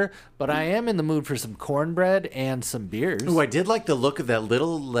sweater, but I am in the mood for some cornbread and some beers. Ooh, I did like the look of that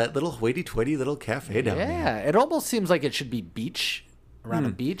little hoity-toity little cafe down there. Yeah, it almost seems like it should be beach, around a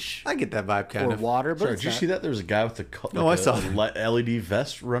beach I get that vibe kind or of. water. But Sorry, it's did you not. see that? There was a guy with No, I saw LED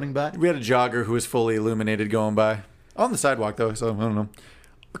vest running by. We had a jogger who was fully illuminated going by on the sidewalk, though. So I don't know.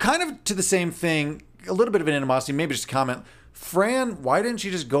 Kind of to the same thing. A little bit of an animosity, maybe just a comment. Fran, why didn't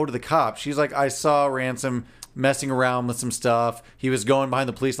she just go to the cops? She's like, I saw Ransom messing around with some stuff. He was going behind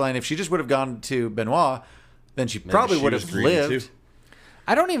the police line. If she just would have gone to Benoit, then she probably she would was have grieving lived. too.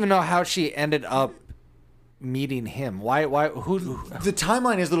 I don't even know how she ended up meeting him. Why? Who? The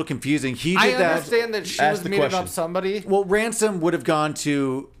timeline is a little confusing. He I did that. understand that she Ask was the meeting question. up somebody. Well, Ransom would have gone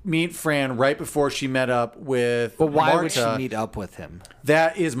to meet Fran right before she met up with But why Marta. would she meet up with him?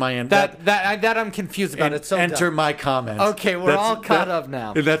 That is my end. That I'm confused about. It's so enter dumb. my comment. Okay, we're all caught up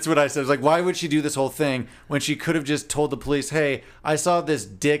now. That's what I said. I was like, why would she do this whole thing when she could have just told the police, hey, I saw this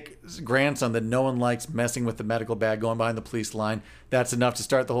dick grandson that no one likes messing with the medical bag going behind the police line. That's enough to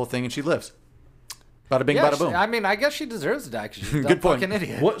start the whole thing, and she lives. Bada bing, Yeah, bada boom. I mean, I guess she deserves to die because she's a dumb Good point. fucking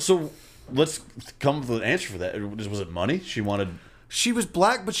idiot. What? So let's come up with an answer for that. Was it money? She wanted. She was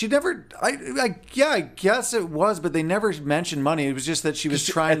black, but she never. I guess it was, but they never mentioned money. It was just that she was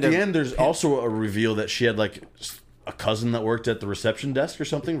trying At to. the end, there's also a reveal that she had like a cousin that worked at the reception desk or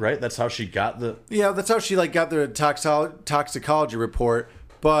something, right? That's how she got the. Yeah, that's how she like got the toxicology report.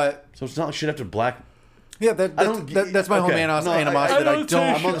 But So it's not like she'd have to black. yeah, I don't that's my whole okay. animosity. No, That I don't.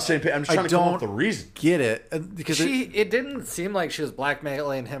 I'm on the same page. I'm just I trying to come up don't with the reason. get it because It didn't seem like she was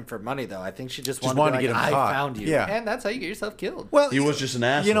blackmailing him for money, though. I think she just wanted, wanted to to, get like, him I caught. found you. Yeah. And that's how you get yourself killed. well, He was just an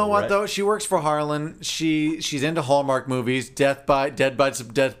asshole. you know what right? though? She works for Harlan. She's into Hallmark movies, death by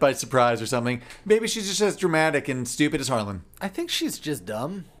surprise or something. Maybe she's just as dramatic and stupid as Harlan. I think she's just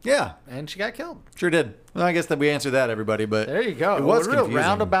dumb, Yeah, and she got killed. sure did. Well, I guess that we answered that, everybody. But There you go. It was a real confusing.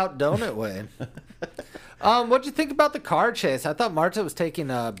 roundabout donut way. What'd you think about the car chase? I thought Marta was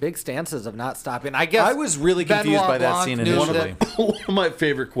taking big stances of not stopping. I guess I was really confused Benoit by that Blanc scene knew One of, initially. that- one of my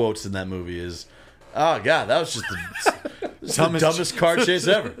favorite quotes in that movie is, "Oh God, that was just the dumbest car chase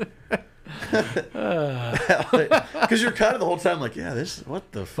ever." Because you're kind of the whole time like, "Yeah, this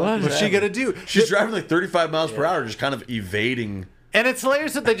what the fuck? What's is she happening?" gonna do? She's driving like 35 miles per hour, just kind of evading. And it's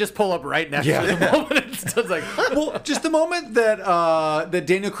hilarious that they just pull up right next Yeah. to the moment. It's just like, Well, just the moment that that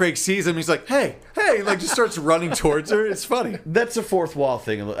Daniel Craig sees him, he's like, "Hey, hey!" Like just starts running towards her. It's funny. That's a fourth wall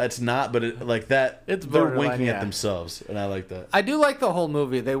thing. It's not, but it, like that. It's they're borderline, winking yeah. at themselves, and I like that. I do like the whole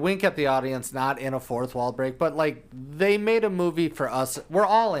movie. They wink at the audience, not in a fourth wall break, but like they made a movie for us. We're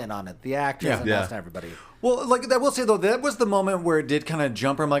all in on it. The actors Yeah. and Yeah. us and everybody. Well, like I will say though, that was the moment where it did kind of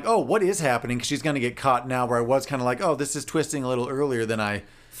jump her. I'm like, "Oh, what is happening?" Because she's gonna get caught now. Where I was kind of like, "Oh, this is twisting a little earlier than I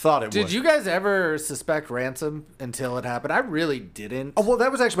thought it would." Did you guys ever suspect ransom until it happened? I really didn't. Oh, well,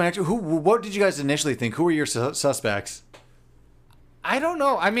 that was actually my actual. What did you guys initially think? Who were your suspects? I don't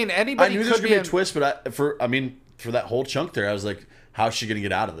know. I mean, I anybody knew there was could gonna be a in- twist, but for that whole chunk there, I was like, "How's she gonna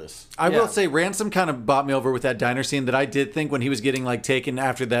get out of this?" I Yeah. will say, Ransom kind of bought me over with that diner scene that I did think when he was getting like taken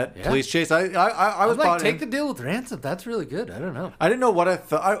after that Yeah. police chase. I was I'm like, bought take in. the deal with ransom. That's really good. I don't know. I didn't know what I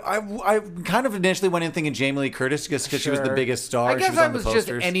thought. I kind of initially went in thinking Jamie Lee Curtis because she was the Sure. biggest star. I She guess was I on the was just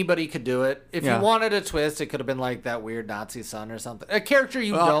posters. anybody could do it. If Yeah. you wanted a twist, it could have been like that weird Nazi son or something. A character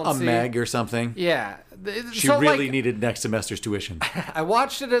you don't a see. Meg or something. Yeah. She So, really like, needed next semester's tuition. I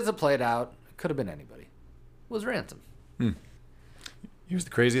watched it as it played out. Could have been anybody. It was ransom. He was the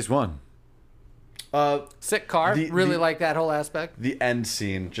craziest one. Sick car. The- really the- like that whole aspect. The end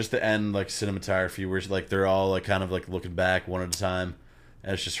scene, just the end like cinematography, where like they're all like kind of like looking back one at a time,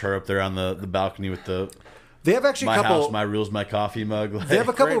 and it's just her up there on the balcony with the They have actually My a couple. house, my rules, my coffee mug. Like, They have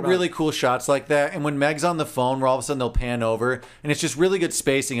a couple Great really cool shots like that, and when Meg's on the phone, where all of a sudden they'll pan over, and it's just really good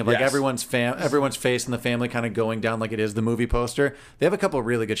spacing of like Yes. everyone's face and the family kind of going down like it is the movie poster. They have a couple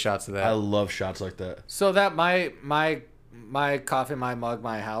really good shots of that. I love shots like that. So that my coffee, my mug,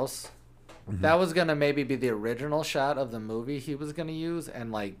 my house. That was gonna maybe be the original shot of the movie he was gonna use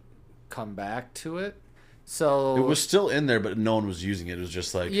and like come back to it. So It was still in there, but no one was using it. It was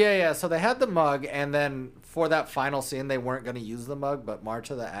just like, yeah. So they had the mug, and then for that final scene, they weren't gonna use the mug, but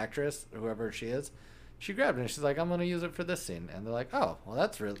Marta, the actress, whoever she is, she grabbed it and she's like, "I'm gonna use it for this scene," and they're like, "Oh, well,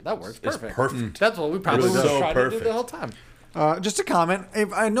 that works it's perfect. perfect. That's what we probably It were was so trying to do perfect. the whole time." Just a comment.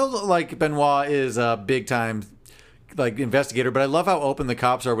 I know that, like Benoit is a big time like investigator, but I love how open the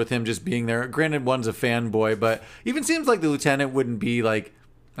cops are with him just being there. Granted, one's a fanboy, but even seems like the lieutenant wouldn't be like,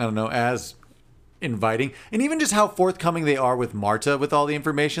 I don't know, as inviting, and even just how forthcoming they are with Marta with all the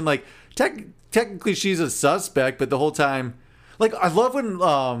information. Like technically she's a suspect, but the whole time, like I love when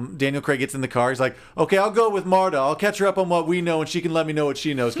Daniel Craig gets in the car. He's like, "Okay, I'll go with Marta. I'll catch her up on what we know, and she can let me know what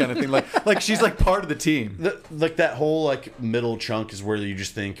she knows," kind of thing. Like she's like part of the team. like that whole like middle chunk is where you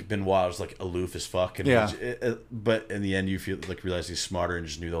just think Benoit was like aloof as fuck, and Yeah. but in the end you feel like realize he's smarter and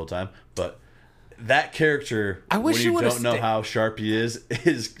just knew the whole time. But that character, I wish when he you would've don't know stayed- how sharp he is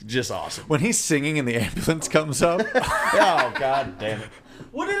just awesome. When he's singing and the ambulance comes up, Oh god damn it!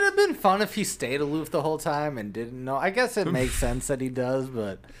 Would it have been fun if he stayed aloof the whole time and didn't know? I guess it makes sense that he does,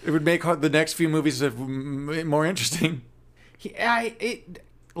 but it would make the next few movies more interesting. he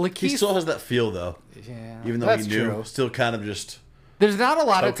He still has that feel though, yeah, even though that's he knew. true. Still kind of just There's not a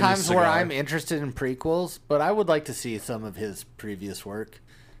lot of Poking his times where cigar. I'm interested in prequels, but I would like to see some of his previous work,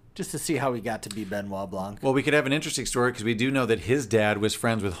 just to see how he got to be Benoit Blanc. Well, we could have an interesting story because we do know that his dad was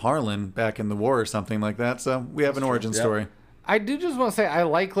friends with Harlan back in the war or something like that. So we have an origin Yep. story. I do just want to say I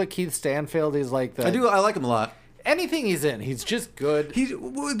like Lakeith Stanfield. He's like the I like him a lot. anything he's in, he's just good.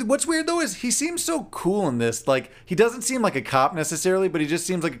 What's weird though is he seems so cool in this. Like he doesn't seem like a cop necessarily, but he just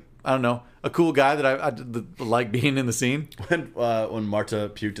seems like, I don't know, a cool guy that I like being in the scene. when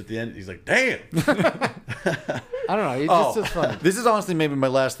Marta puked at the end, he's like, "Damn." I don't know. He's just as funny. This is honestly maybe my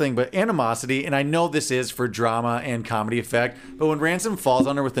last thing, but animosity, and I know this is for drama and comedy effect, but when Ransom falls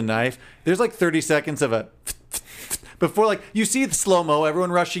on her with the knife, there's like 30 seconds of a before, like, you see the slow-mo,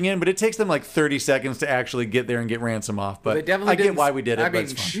 everyone rushing in, but it takes them like 30 seconds to actually get there and get Ransom off. But They definitely I get didn't- why we did it, I but mean,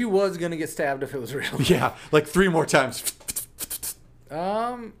 it's fun. she was gonna get stabbed if it was real. Yeah, like 3 more times.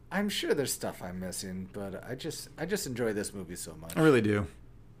 I'm sure there's stuff I'm missing, but I just enjoy this movie so much. I really do.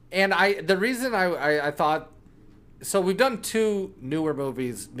 And the reason I thought, so we've done 2 newer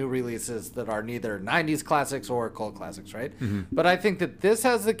movies, new releases that are neither 90s classics or cult classics, right? Mm-hmm. But I think that this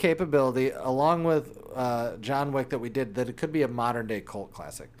has the capability, along with John Wick that we did, that it could be a modern day cult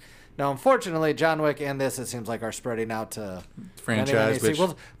classic. Now, unfortunately, John Wick and this, it seems like, are spreading out to Franchise, many which-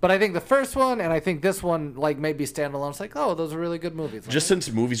 sequels. But I think the first one and I think this one, like, maybe standalone. It's like, oh, those are really good movies. Just since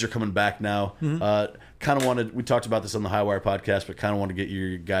movies are coming back now, kind of wanted, we talked about this on the Highwire podcast, but kind of want to get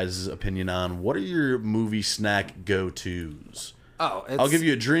your guys' opinion on what are your movie snack go-tos? I'll give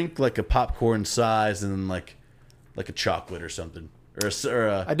you a drink, like a popcorn size, and then like a chocolate or something.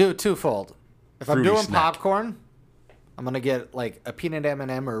 I do it twofold. If I'm fruity doing snack. popcorn, I'm gonna get like a peanut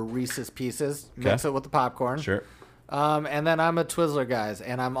M&M or Reese's Pieces, mix Okay. it with the popcorn. Sure. And then I'm a Twizzler guys,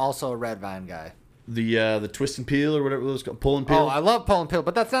 and I'm also a Red Vine guy. The twist and peel or whatever it was called, pull and peel. Oh, I love pull and peel,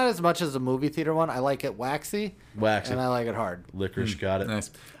 but that's not as much as the movie theater one. I like it waxy, Waxy. and I like it hard. Licorice, got it. Nice.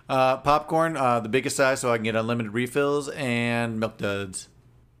 Popcorn, the biggest size so I can get unlimited refills, and Milk Duds.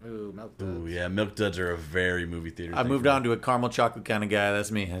 Ooh, milk Ooh, duds. yeah, Milk Duds are a very movie theater. I thing moved for me. on to a caramel chocolate kind of guy. That's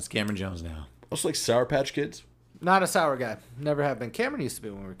me. That's Cameron Jones now. Also like Sour Patch Kids. Not a sour guy. Never have been. Cameron used to be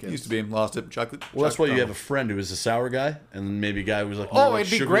when we were kids. Used to be. Lost it. Chocolate. Well, that's why you chocolate have a friend who is a sour guy, and maybe a guy who was like, more Oh, like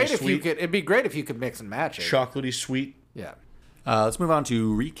it'd be sugary great if you sweet, could. It'd be great if you could mix and match it. chocolatey sweet. Yeah. Let's move on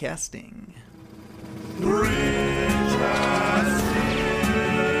to recasting.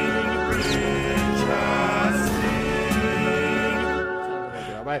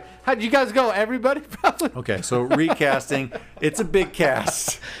 How'd you guys go? Everybody probably. Okay, so recasting. It's a big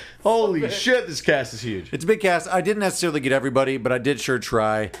cast. Holy shit, this cast is huge. It's a big cast. I didn't necessarily get everybody, but I did sure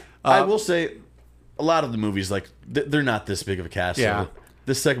try. I will say, a lot of the movies, like, they're not this big of a cast. Yeah. So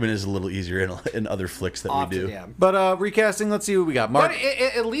this segment is a little easier in other flicks that we do. Yeah. But recasting, let's see what we got. Mark. But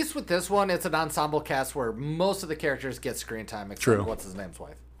at least with this one, it's an ensemble cast where most of the characters get screen time, except True. what's his name's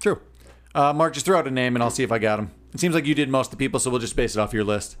wife. True. Mark, just throw out a name and I'll see if I got him. It seems like you did most of the people, so we'll just base it off your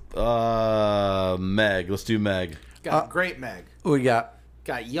list. Meg. Let's do Meg. Got great Meg. Who we got?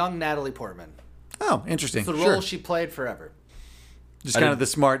 Got young Natalie Portman. Oh, interesting. It's the Sure. role she played forever. Just kind of the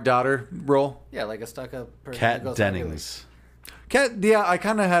smart daughter role. Yeah, like a stuck-up person. Kat that goes Dennings. Yeah, I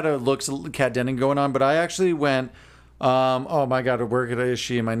kind of had a look Kat Denning going on, but I actually went. Oh my God, where is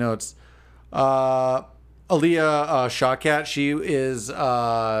she in my notes? Aaliyah Shawkat. She is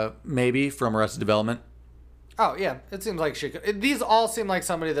maybe from Arrested Development. Oh yeah, it seems like she could. These all seem like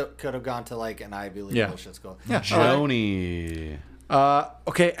somebody that could have gone to like an Ivy League bullshit school. Yeah. Joni.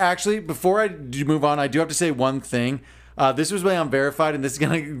 Okay, actually, before I do move on, I do have to say one thing. This was way unverified, and this is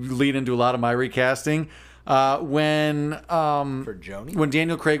going to lead into a lot of my recasting. When For Joni? when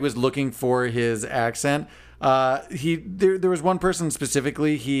Daniel Craig was looking for his accent, there was one person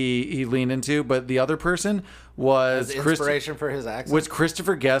specifically he leaned into, but the other person was The inspiration for his accent. was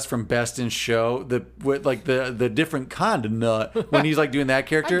Christopher Guest from Best in Show, the different kind of nut when he's like doing that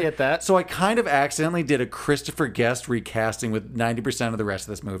character. I get that. So I kind of accidentally did a Christopher Guest recasting with 90% of the rest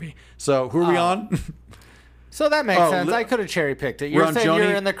of this movie. So who are we on? So that makes sense. li- I could have cherry picked it. We're You're on saying Joni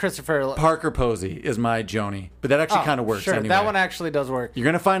you're in the Christopher. Parker Posey is my Joni, but that actually kind of works Sure, anyway. that one actually does work. You're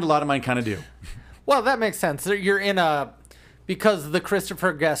gonna find a lot of mine kind of do. Well, that makes sense. You're in a because the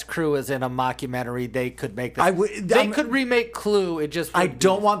Christopher Guest crew is in a mockumentary. They could make this. They could remake Clue. It just. I would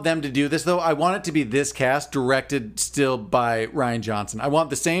don't be- want them to do this though. I want it to be this cast, directed still by Ryan Johnson. I want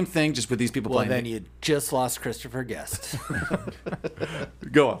the same thing, just with these people Well, playing. then you just lost Christopher Guest.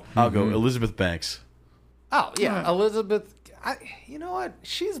 Go on. I'll go Elizabeth Banks. Oh yeah, Elizabeth. You know what?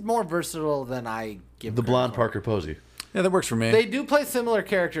 She's more versatile than I give. The credit blonde for. Parker Posey. Yeah, that works for me. They do play similar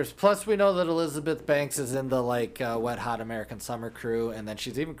characters. Plus, we know that Elizabeth Banks is in the Wet Hot American Summer crew, and then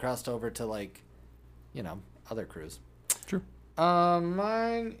she's even crossed over to other crews. True.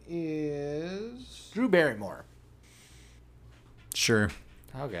 Mine is Drew Barrymore. Sure.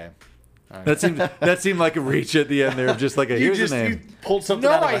 Okay. That seemed like a reach at the end there of just like a here's a name. You pulled something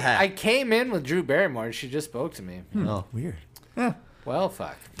No, out of a I hat. came in with Drew Barrymore. She just spoke to me. Oh. Weird. Well,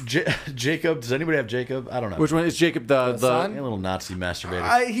 fuck. Jacob. Does anybody have Jacob? I don't know. Which one is Jacob? The son? A little Nazi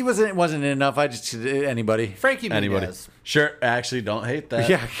masturbator. he wasn't enough. I just anybody. Frankie Anybody? Muniz. Sure. Actually, don't hate that.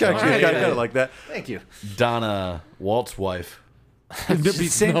 Yeah, kind of like that. Thank you. Donna Walt's wife.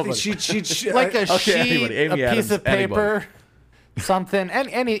 Same thing. She Like a Okay, sheet, anybody. Amy a Adams, piece of paper, something,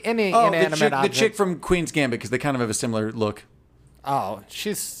 any oh, inanimate the object. chick from Queen's Gambit, because they kind of have a similar look. Oh,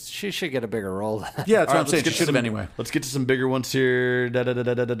 she should get a bigger role. Yeah, that's All what right, I'm saying. She should have anyway. Let's get to some bigger ones here.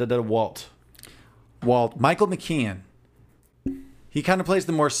 Walt. Michael McKean. He kind of plays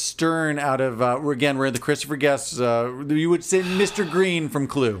the more stern out of. We're in the Christopher Guest. You would say Mr. Green from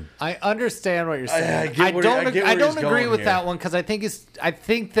Clue. I understand what you're saying. I get where I don't he's agree going with here. that one because I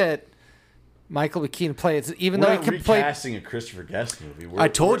think that Michael McKean plays, even We're though not he can play. recasting a Christopher Guest movie. I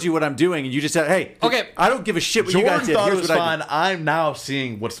told you what I'm doing, and you just said, "Hey, Okay. I don't give a shit what Jordan you guys did. thought it Here's was what I did." fine. I'm now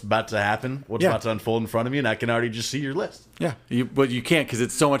seeing what's about to happen, what's Yeah. about to unfold in front of me, and I can already just see your list. Yeah, but you can't because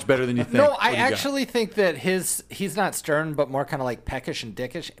it's so much better than you think. No, What I do you got? actually think that he's not stern, but more kind of like peckish and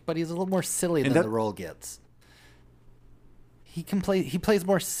dickish. But he's a little more silly than that- the role gets. He plays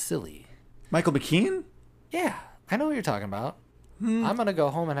more silly. Michael McKean. Yeah, I know what you're talking about. I'm gonna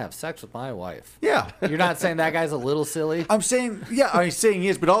go home and have sex with my wife. Yeah. You're not saying that guy's a little silly? I'm saying, I'm saying he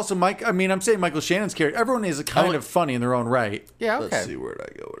is, but also I'm saying Michael Shannon's character. Everyone is kind of funny in their own right. Yeah, okay. Let's see where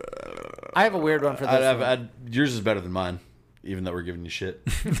I go. I have a weird one for this one. Yours is better than mine, even though we're giving you shit.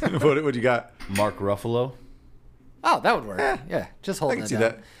 What you got? Mark Ruffalo. Oh, that would work. Yeah, just I holding can it see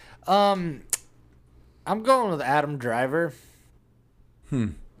down. that. I'm going with Adam Driver.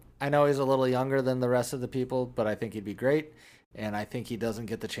 I know he's a little younger than the rest of the people, but I think he'd be great. And I think he doesn't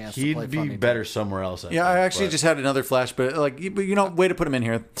get the chance to play He'd be funny. better somewhere else. Yeah, I actually just had another flash, but way to put him in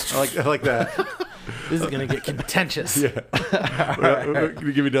here. I like that. This is going to get contentious. Yeah.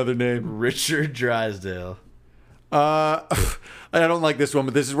 Give me another name. Richard Drysdale. I don't like this one,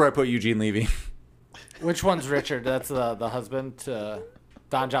 but this is where I put Eugene Levy. Which one's Richard? That's the husband to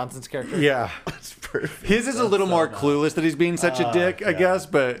Don Johnson's character? Yeah. That's perfect. His is a little more clueless that he's being such a dick, I guess,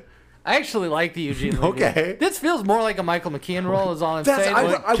 but I actually like the Eugene Levy. Okay. This feels more like a Michael McKean role is all I'm That's- saying. I-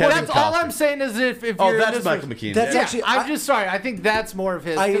 That's Kevin all Costner. I'm saying is if Oh, you're in that's this Michael McKean. That's Yeah, actually- I'm just sorry. I think that's more of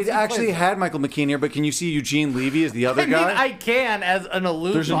his. 'cause I he actually plays- had Michael McKean here, but can you see Eugene Levy as the other I mean, guy? I can as an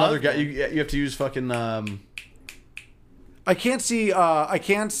aloof. There's another guy. husband. You have to use fucking I can't see. I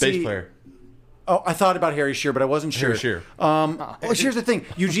can't see. bass player. Oh, I thought about Harry Shearer, but I wasn't sure. Harry Shearer. Well, here's the thing: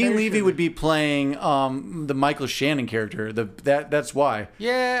 Eugene Levy would be playing the Michael Shannon character. That's why.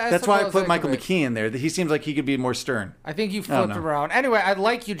 Yeah, that's why I suppose put that Michael could be. McKean there. He seems like he could be more stern. I think you I don't flipped know. around. Anyway, I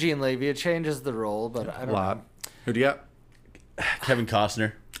like Eugene Levy. It changes the role, but I A don't lot. know. Who do you got? Kevin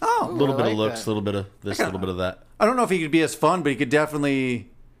Costner. Oh, A little I bit like of looks, that. a little bit of this, a little bit of that. I don't know if he could be as fun, but he could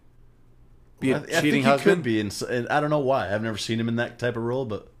definitely be a I think cheating he husband? could be, and I don't know why. I've never seen him in that type of role,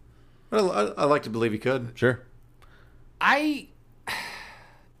 but I like to believe he could. sure.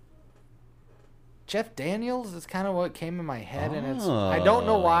 Jeff Daniels is kind of what came in my head, and I don't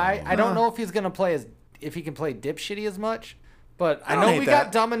know why. I don't know if he's gonna play if he can play dipshitty as much, but I don't know hate we that.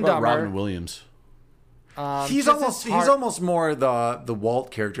 got Dumb and What about Dumber. Robin Williams. He's just almost his heart- he's almost more the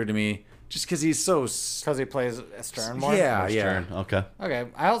Walt character to me, just because he's so. because he plays Stern more. Yeah, yeah. Stern. Okay. Okay.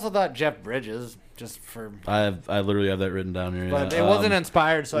 I also thought Jeff Bridges, just for, I literally have that written down here. but yeah. it wasn't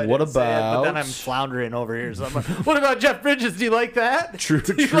inspired, so I what didn't say it, but then about- I'm floundering over here. So I'm like, what about Jeff Bridges? Do you like that? True-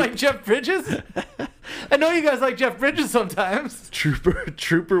 Do you true. like Jeff Bridges? I know you guys like Jeff Bridges sometimes.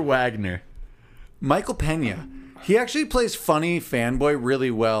 Trooper Wagner. Michael Pena. He actually plays funny fanboy really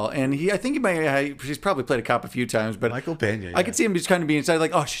well, and I think he's probably played a cop a few times, but Michael Pena. I could see him just kind of being inside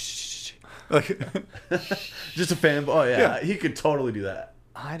like, oh, shh. Like, Just a fan. Oh yeah, Yeah. he could totally do that.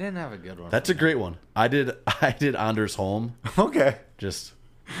 I didn't have a good one. That's a great one. I did Anders Holm. okay, Just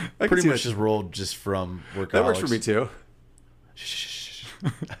I can pretty see much that. just rolled just from work. That works for me too.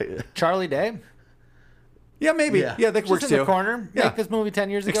 Charlie Day. Yeah, maybe. Yeah. Yeah, that Just works in too. the corner. Yeah. Make this movie 10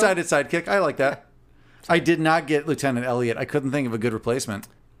 years ago. Excited sidekick. I like that. I did not get Lieutenant Elliot. I couldn't think of a good replacement.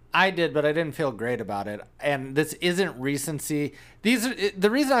 I did, but I didn't feel great about it. And this isn't recency. The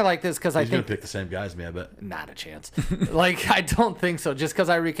reason I like this because I He's gonna think pick the same guy as me. I bet. not a chance. Like I don't think so. Just because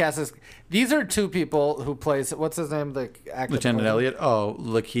I recast this, these are two people who plays. What's his name? The actor. Lieutenant Elliot. Oh,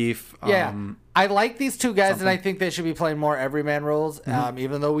 Lakeith. Yeah, I like these two guys, and I think they should be playing more everyman roles. Mm-hmm.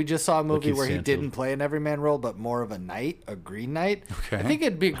 Even though we just saw a movie Lakeith where he Stanfield. didn't play an everyman role, but more of a knight, a Green Knight. Okay. I think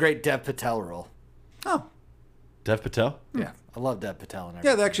it'd be a great Dev Patel role. Oh, Dev Patel. Yeah, I love Dev Patel and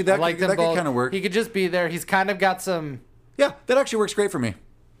Yeah, everything. actually, that I like could- them that could both. kinda work. He could just be there. He's kind of got some. yeah, that actually works great for me.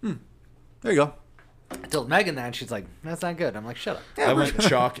 There you go. I told Megan that, and she's like, "That's not good." I'm like, "Shut up." I went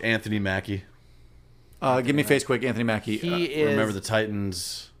chalk Anthony Mackie. Give me face quick, Anthony Mackie. He is. Remember the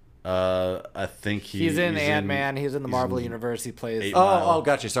Titans? I think He's in Ant-Man. He's in the Marvel universe. He plays. 8 Mile. oh,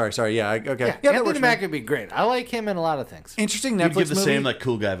 gotcha. Sorry. Yeah, okay. yeah, that Anthony works for me. Mackie would be great. I like him in a lot of things. Interesting He'd Netflix give the movie. same like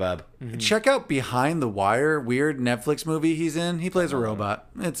cool guy vibe. Check out Behind the Wire, weird Netflix movie he's in. He plays a robot.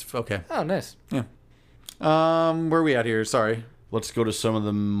 It's okay. Oh, nice. Yeah. Where are we at here? Sorry. Let's go to some of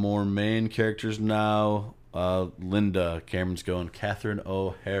the more main characters now. Linda, Cameron's going. Catherine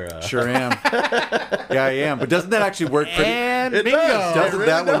O'Hara. Sure am. Yeah, I am. But doesn't that actually work pretty? And It bingo. does. Doesn't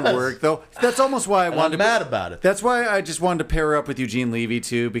really that one does. work though? That's almost why I And wanted I'm to. mad about it. That's why I just wanted to pair her up with Eugene Levy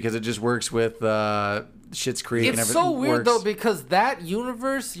too, because it just works with Schitt's Creek and It's everything. so weird works. though because that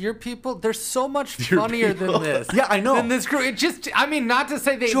universe, your people, they're so much funnier people. than this. Yeah, I know. Than this group. It just, I mean, not to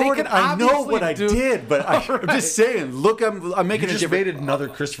say they Jordan, could I know obviously what I do- did, but I'm Alright. just saying. Look, I'm You making a just different. made another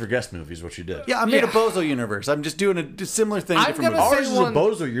Christopher Guest movie is what you did. Yeah, I made a Yeah. Bozo universe. I'm just doing a similar thing. I'm different gonna movies. Ours say is a one-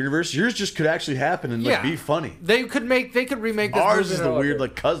 Bozo universe. Yours just could actually happen and like Yeah. be funny. They could remake this Ours movie is in the a- weird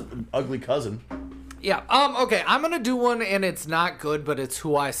like ugly cousin. Yeah. Okay. I'm gonna do one, and it's not good, but it's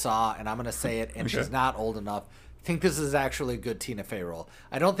who I saw, and I'm gonna say it. And she's not old enough. I think this is actually a good Tina Fey role.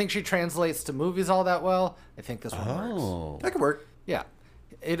 I don't think she translates to movies all that well. I think this one works. Oh, That could work. Yeah.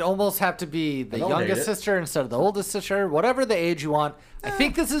 It almost have to be the don't hate youngest it. sister instead of the oldest sister, whatever the age you want. I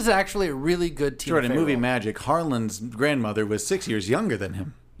think this is actually a really good Tina Jordan, Fey movie role. magic. Harlan's grandmother was 6 years younger than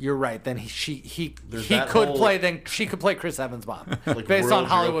him. You're right. Then he that could whole- play. Then she could play Chris Evans' mom, like based on world you're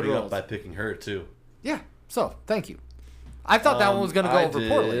Hollywood opening up rules. by picking her too. Yeah. So thank you. I thought that one was going to go I over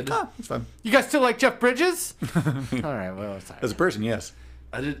poorly. did. Ah, that's fine. You guys still like Jeff Bridges? All right. Well, sorry. As a person, yes.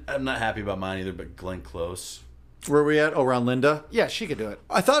 I'm not happy about mine either, but Glenn Close. Where are we at? Oh, we're on Linda. Yeah, she could do it.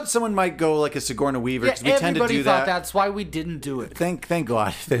 I thought someone might go like a Sigourney Weaver Yeah, because we tend to everybody do thought that. that's why we didn't do it. Thank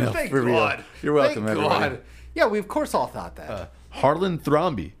God. Thank For real. God. You're welcome, Thank everybody. God. Yeah, we of course all thought that. Harlan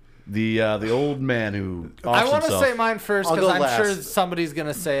Thrombey, the old man who. I want want to say mine first I'll because go I'm last. sure somebody's going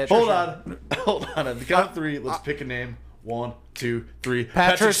to say it. Hold on. At the count of three, let's pick a name. 1, 2, 3.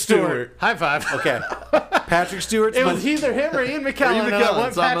 Patrick Stewart. High five. Okay. Patrick Stewart's It my- was either him or Ian McKellen. Ian and I McKellen, went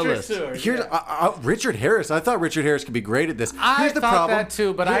it's on my Patrick list. Stewart. Here's yeah. Richard Harris. I thought Richard Harris could be great at this. I Here's the thought problem. that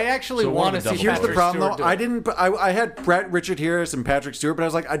too, but I actually so one want of to the see double Here's the Patrick problem, Stewart though. do I it. didn't. I had Richard Harris and Patrick Stewart, but I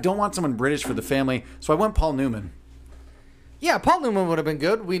was like, I don't want someone British for the family, so I went Paul Newman. Yeah, Paul Newman would have been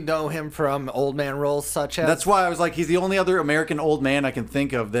good. We know him from old man roles such as. That's why I was like, he's the only other American old man I can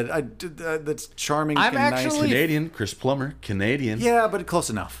think of that's charming I'm and actually- nice. Canadian, Chris Plummer, Canadian. Yeah, but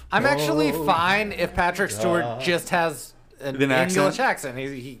close enough. I'm actually fine if Patrick Stewart just has an An accent? English accent.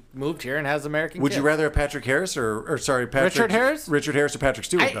 He moved here and has American Would you kids. rather have Patrick Harris or sorry, Patrick, Richard Harris? Richard Harris or Patrick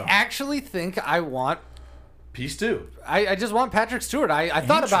Stewart? I though? actually think I want Peace too. I just want Patrick Stewart. I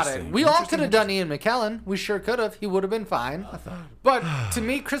thought about it. Interesting. We all could have done Ian McKellen. We sure could have. He would have been fine. But to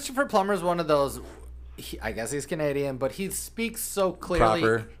me, Christopher Plummer is one of those. I guess he's Canadian, but he speaks so clearly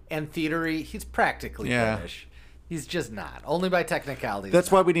Proper. and theatery. He's practically Yeah. British. He's just not. Only by technicalities.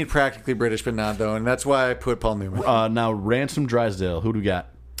 That's why we need practically British, but not though, and that's why I put Paul Newman. Now, Ransom Drysdale. Who do we got?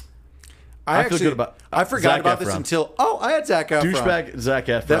 I feel good about forgot Zac about this Efron. until I had Zac Efron. Douchebag Zac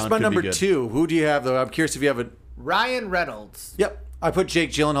Efron. That's my could number be good. 2. Who do you have though? I'm curious if you have a. Ryan Reynolds. Yep, I put Jake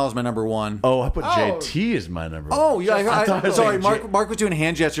Gyllenhaal as my number 1. Oh, I put Oh. JT as my number one. Oh yeah, I thought it was sorry. like Mark was doing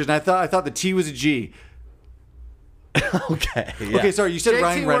hand gestures, and I thought the T was a G. Okay. Yeah. Okay, sorry. You said JT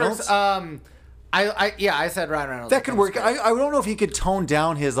Ryan Reynolds. Works, I said Ryan Reynolds. That could work. Great. I don't know if he could tone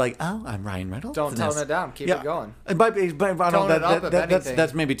down his I'm Ryan Reynolds. Don't in tone this. it down. Keep it going. And but I don't know, Tone it up if that's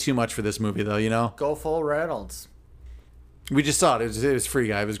anything. maybe too much for this movie though. You know, Go full Reynolds. we just saw it. It was Free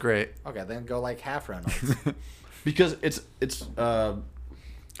Guy. It was great. Okay, then go like half Reynolds. Because it's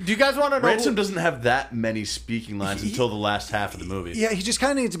Do you guys want to know? Ransom doesn't have that many speaking lines until the last half of the movie. Yeah, he just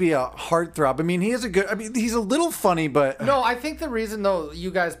kind of needs to be a heartthrob. I mean, he is a good. I mean, he's a little funny, but No, I think the reason though, you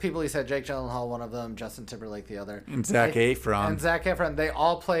guys, people, he said Jake Gyllenhaal, one of them, Justin Timberlake, the other, And Zac Efron. and Zac Efron, they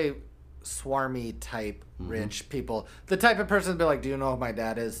all play swarmy type rich people. The type of person to be like, "Do you know who my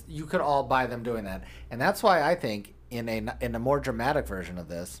dad is?" You could all buy them doing that, and that's why I think in a more dramatic version of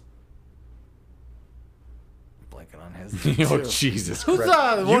this. Blanking on his. oh too. Jesus Who's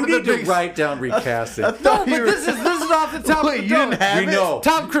Christ! one You of the need to big- write down recasting. No, but this is off the top Wait, of the you didn't dome. have We know.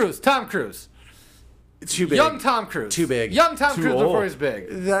 Tom Cruise. Too big. Young Tom Cruise. Too big. Young Tom Too Cruise old. before he's big.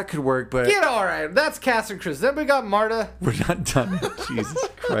 That could work, but Get all right. That's Cast and Cruise. Then we got Marta. we're not done. Jesus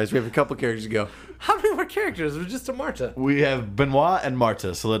Christ! We have a couple characters to go. How many more characters? It was just a Marta. We have Benoit and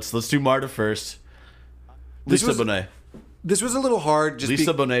Marta. So let's do Marta first. This Lisa was- Bonet. This was a little hard. Just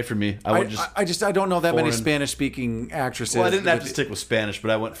Lisa Bonet for me. I would just. I don't know that many foreign- Spanish-speaking actresses. Well, I didn't have to Like- stick with Spanish,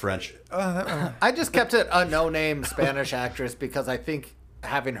 but I went French. I just kept it a no-name Spanish actress because I think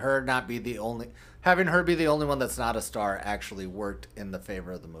having her be the only one that's not a star actually worked in the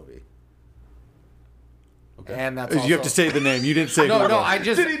favor of the movie. Okay. And that's You have to say the name. You didn't say. no, who it no. was. I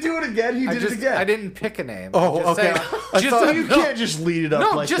just Did he do it again? He did it again. I didn't pick a name. Oh, I'm just okay. saying- I just thought a, You can't just lead it up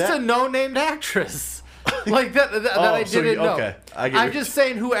no, like just that. a no-named actress. Like that Oh, I so didn't know. okay. I get I'm what just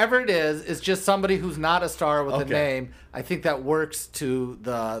saying whoever it is just somebody who's not a star with a Okay. name. I think that works to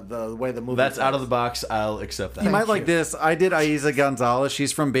the way the movie. That's out of plays. the box. I'll accept that. You might like this. I did Aiza Gonzalez.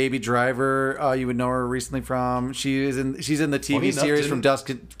 She's from Baby Driver. You would know her recently from. She's in the TV Funny enough, series from Dusk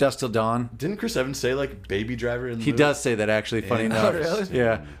Till Dawn. Didn't Chris Evans say like Baby Driver in the He movie? does say that actually. Funny Yeah. enough. Oh, really?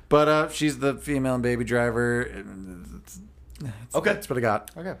 Yeah, but she's the female in Baby Driver. Okay. That's what I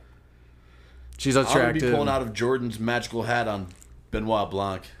got. Okay. She's I'm gonna be attractive. pulling out of Jordan's magical hat on Benoit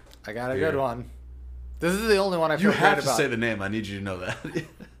Blanc. I got a Here. good one. This is the only one I feel You great have to about. say the name. I need you to know that.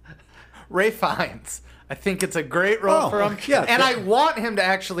 Ray Fiennes. I think it's a great role Oh, for him. yeah, and that- I want him to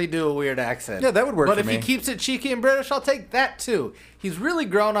actually do a weird accent. Yeah, that would work But for if me. he keeps it cheeky and British, I'll take that too. He's really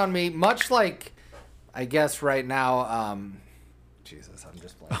grown on me, much like, I guess right now, Jesus, I'm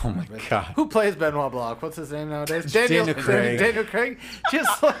just blanking. Oh my God. Who plays Benoit Blanc? What's his name nowadays? Daniel Craig. Daniel Craig.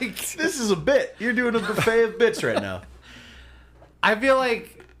 Just like, This is a bit. You're doing a buffet of bits right now. I feel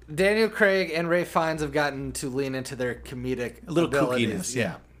like Daniel Craig and Ray Fiennes have gotten to lean into their comedic A little abilities. kookiness,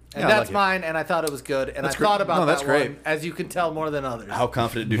 yeah. And Yeah, I that's like it. mine, and I thought it was good. And That's I great. thought about No, that's that great. one, as you can tell, more than others. How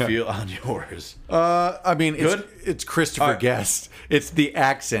confident do you feel on yours? I mean, Good? it's Christopher All right. Guest. It's the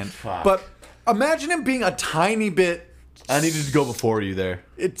accent. Fuck. But imagine him being a tiny bit. I needed to go before you there.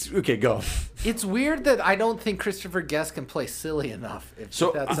 It's okay. Go. It's weird that I don't think Christopher Guest can play silly enough. If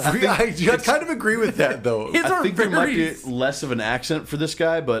So, that's I kind of agree with that, though. His I are think there might be very- less of an accent for this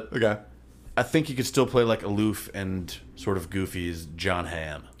guy, but Okay. I think he could still play like aloof and sort of goofy as John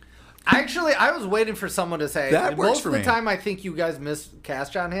Hamm. Actually, I was waiting for someone to say That works most for of the me. time I think you guys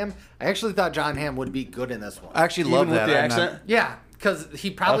miscast John Hamm. I actually thought John Hamm would be good in this one. I actually Even love with that. the I'm not- accent? Yeah, because he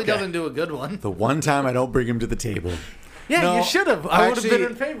probably Okay. doesn't do a good one. the one time I don't bring him to the table. Yeah, No, you should have. I would have been actually,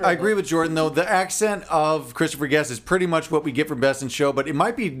 in favor. I of agree it. with Jordan, though. The accent of Christopher Guest is pretty much what we get from Best in Show, but it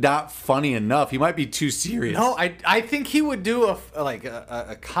might be not funny enough. He might be too serious. No, I think he would do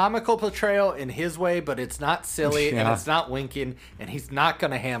a comical portrayal in his way, but it's not silly and Yeah. it's not winking, and he's not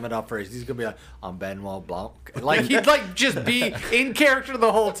gonna ham it up for us. He's gonna be like, I'm Benoit Blanc. Like he'd like just be in character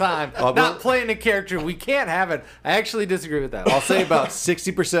the whole time, well- not playing a character. We can't have it. I actually disagree with that. I'll say about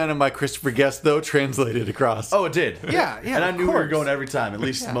 60% of my Christopher Guest, though, translated across. Oh, it did. Yeah, yeah. And I of knew we were course. going every time, at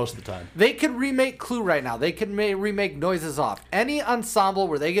least most of the time. They could remake Clue right now. They could remake Noises Off. Any ensemble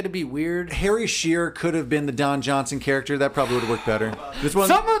where they get to be weird. Harry Shearer could have been the Don Johnson character. That probably would have worked better. This one,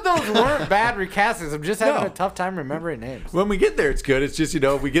 Some of those weren't bad recastings. I'm just having No. a tough time remembering names. when we get there, it's good. It's just,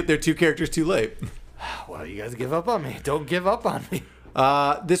 we get there 2 characters too late. Well, you guys give up on me. Don't give up on me.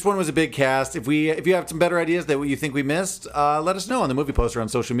 This one was a big cast. If you have some better ideas that you think we missed, let us know on the movie poster on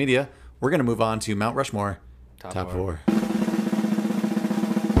social media. We're going to move on to Mount Rushmore. Top 4.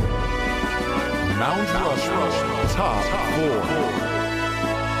 Mount Rushmore. Top 4.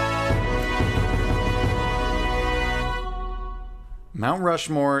 Mount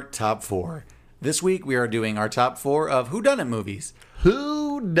Rushmore Top 4. This week we are doing our top 4 of whodunit movies.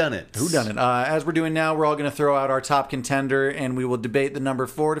 Who done it? Whodunit. As we're doing now, we're all going to throw out our top contender, and we will debate the number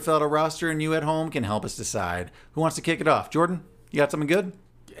 4 to fill out a roster, and you at home can help us decide. Who wants to kick it off? Jordan, you got something good?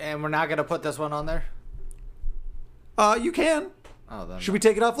 And we're not going to put this one on there? You can. Oh, then. Should we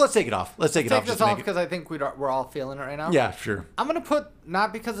take it off? Let's take it off. Let's take it off. Take this just to off make it- because I think we're all feeling it right now? Yeah, sure. I'm going to put,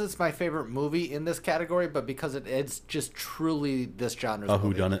 not because it's my favorite movie in this category, but because it's just truly this genre's A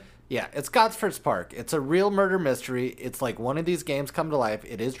movie. whodunit. Yeah, it's Gosford's Park. It's a real murder mystery. It's like one of these games come to life.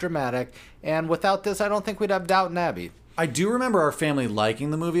 It is dramatic. And without this, I don't think we'd have Downton Abbey. I do remember our family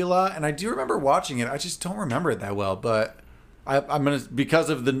liking the movie a lot, and I do remember watching it. I just don't remember it that well, but I'm gonna, because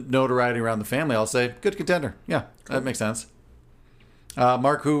of the notoriety around the family, I'll say good contender. Yeah, that makes sense.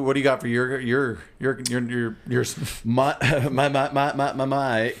 Mark, what do you got for yours?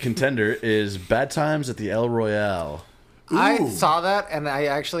 My contender is Bad Times at the El Royale. I saw that, and I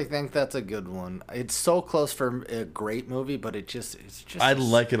actually think that's a good one. It's so close for a great movie, but it's just. I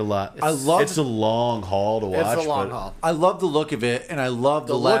like it a lot. I love It's a long haul to watch. It's a long but haul. I love the look of it, and I love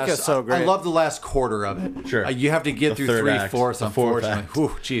the look last. is so great. I love the last quarter of it. Sure. You have to get The through third act, 3/4. the fourth Unfortunately, act. whew,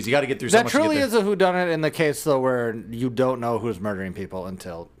 jeez, you got to get through so That much. truly to get is a whodunit in the case, though, where you don't know who's murdering people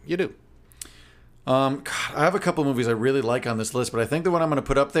until you do. God, I have a couple movies I really like on this list, but I think the one I'm going to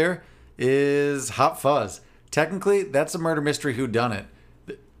put up there is Hot Fuzz. Technically, that's a murder mystery whodunit.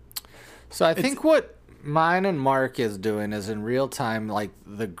 So I think what mine and Mark is doing is in real time, like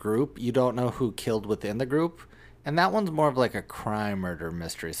the group, you don't know who killed within the group. And that one's more of like a crime murder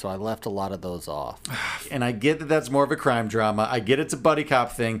mystery. So I left a lot of those off. And I get that that's more of a crime drama. I get it's a buddy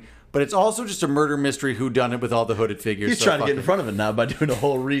cop thing, but it's also just a murder mystery whodunit with all the hooded figures. He's so trying to fuck get in it. front of it now by doing a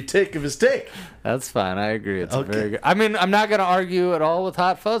whole retake of his take. That's fine. I agree. It's Okay. very good. I mean, I'm not going to argue at all with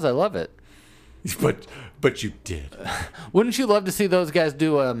Hot Fuzz. I love it. But you did. Wouldn't you love to see those guys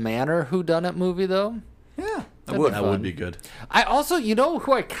do a Manor whodunit movie, though? Yeah, I That'd would. be That fun. would be good. I also, you know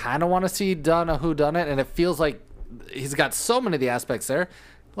who I kind of want to see done a whodunit, and it feels like he's got so many of the aspects there.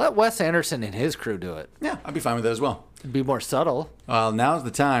 Let Wes Anderson and his crew do it. Yeah, I'd be fine with that as well. It'd be more subtle. Well, now's the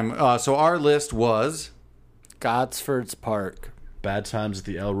time. So our list was Gosford's Park. Bad Times at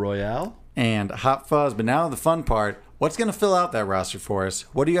the El Royale. and Hot Fuzz. But now the fun part. What's going to fill out that roster for us?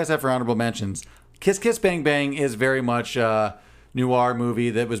 What do you guys have for honorable mentions? Kiss Kiss Bang Bang is very much a noir movie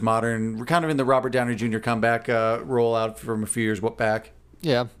that was modern. We're kind of in the Robert Downey Jr. comeback rollout from a few years back.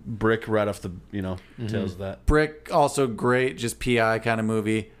 Yeah. Brick right off the, tails of that. Brick, also great, just PI kind of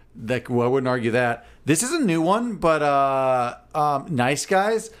movie. I wouldn't argue that. This is a new one, but Nice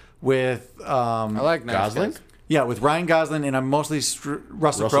Guys with I like Nice Gosling? Guys. yeah, with Ryan Gosling, and I'm mostly Russell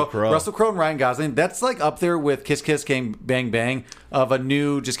Russell Crowe. Crowe. Russell Crowe and Ryan Gosling. That's like up there with Kiss Kiss Bang Bang of a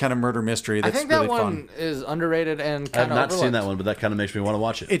new just kind of murder mystery. I That's think really that one fun. is underrated and I kind have of not seen that one, but that kind of makes me want to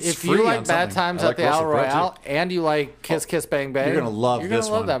watch it. It's If free you on like Bad something. Times I at like the Russell El Crowe, Royale and you like Kiss Kiss Bang Bang, You're gonna love you're this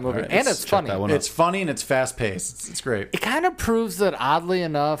gonna love one. that movie. All right, And let's it's check funny. that one out. It's funny and it's fast paced. It's great. It kind of proves that, oddly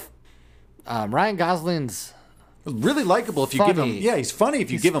enough, Ryan Gosling's Really likable if you give him. Funny. Yeah, he's funny if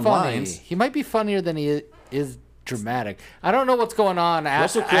you he's give him funny. lines. He might be funnier than he is dramatic. I don't know what's going on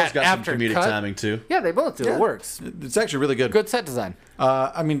Russell Crowe's got some after comedic cut. timing, too. Yeah, they both do. Yeah. It works. It's actually really good. Good set design.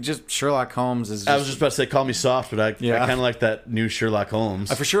 I mean, just Sherlock Holmes is. I was just about to say, call me soft, but I Yeah. kind of like that new Sherlock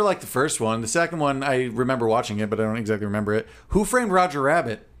Holmes. I for sure like the first one. The second one, I remember watching it, but I don't exactly remember it. Who Framed Roger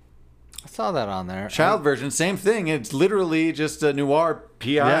Rabbit? I saw that on there. Child version, same thing. It's literally just a noir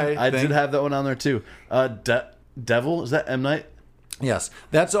PI. yeah, I thing. did have that one on there, too. Devil, is that M. Night? Yes,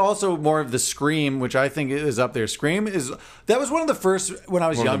 that's also more of the Scream, which I think is up there. Scream is that was one of the first when I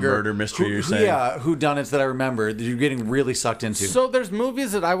was More of the younger murder mystery, you're saying? Yeah, whodunits that I remember that you're getting really sucked into. So there's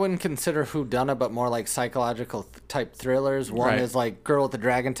movies that I wouldn't consider whodunit, but more like psychological type thrillers. One Right. is like Girl with the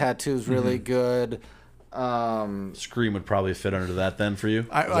Dragon Tattoo is really good. Scream would probably fit under that then for you.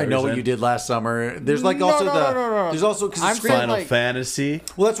 I know what you did last summer. There's like No. There's also because I'm saying, Final like- Fantasy.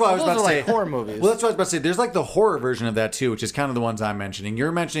 Well, that's what I was Those about to are say. like horror movies. Well, that's what I was about to say. There's like the horror version of that too, which is kind of the ones I'm mentioning.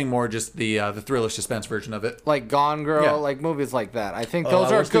 You're mentioning more just the thriller suspense version of it. Like Gone Girl, Yeah. like movies like that. I think I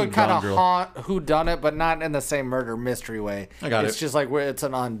those are was good thinking kind Gone of Girl. haunt whodunit, but not in the same murder mystery way. I got It's it. just like where it's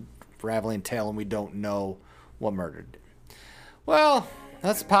an unraveling tale and we don't know what murdered. Well,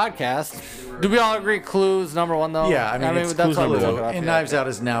 that's the podcast. Do we all agree Clues number one though? Yeah, I mean, it's that's what Clues we're number talking one. about. And Yeah. Knives Out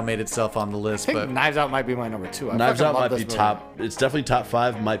has now made itself on the list, I think but Knives Out might be my number 2. I Knives fucking Out love might this be movie. top. It's definitely top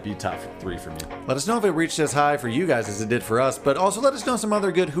 5. Might be top 3 for me. let us know if it reached as high for you guys as it did for us. But also let us know some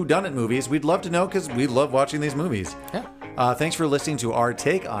other good whodunit movies. We'd love to know because we love watching these movies. Yeah. Thanks for listening to our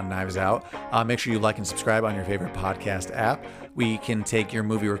take on Knives Out. Make sure you like and subscribe on your favorite podcast app. We can take your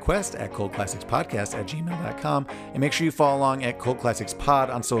movie request at coldclassicspodcast@gmail.com. And make sure you follow along at Cold Classics Pod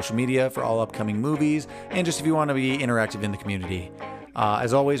on social media for all upcoming movies and just if you want to be interactive in the community.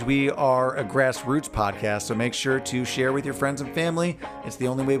 As always, we are a grassroots podcast, so make sure to share with your friends and family. It's the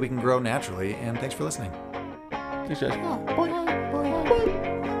only way we can grow naturally. And thanks for listening. Thanks, guys. Bye.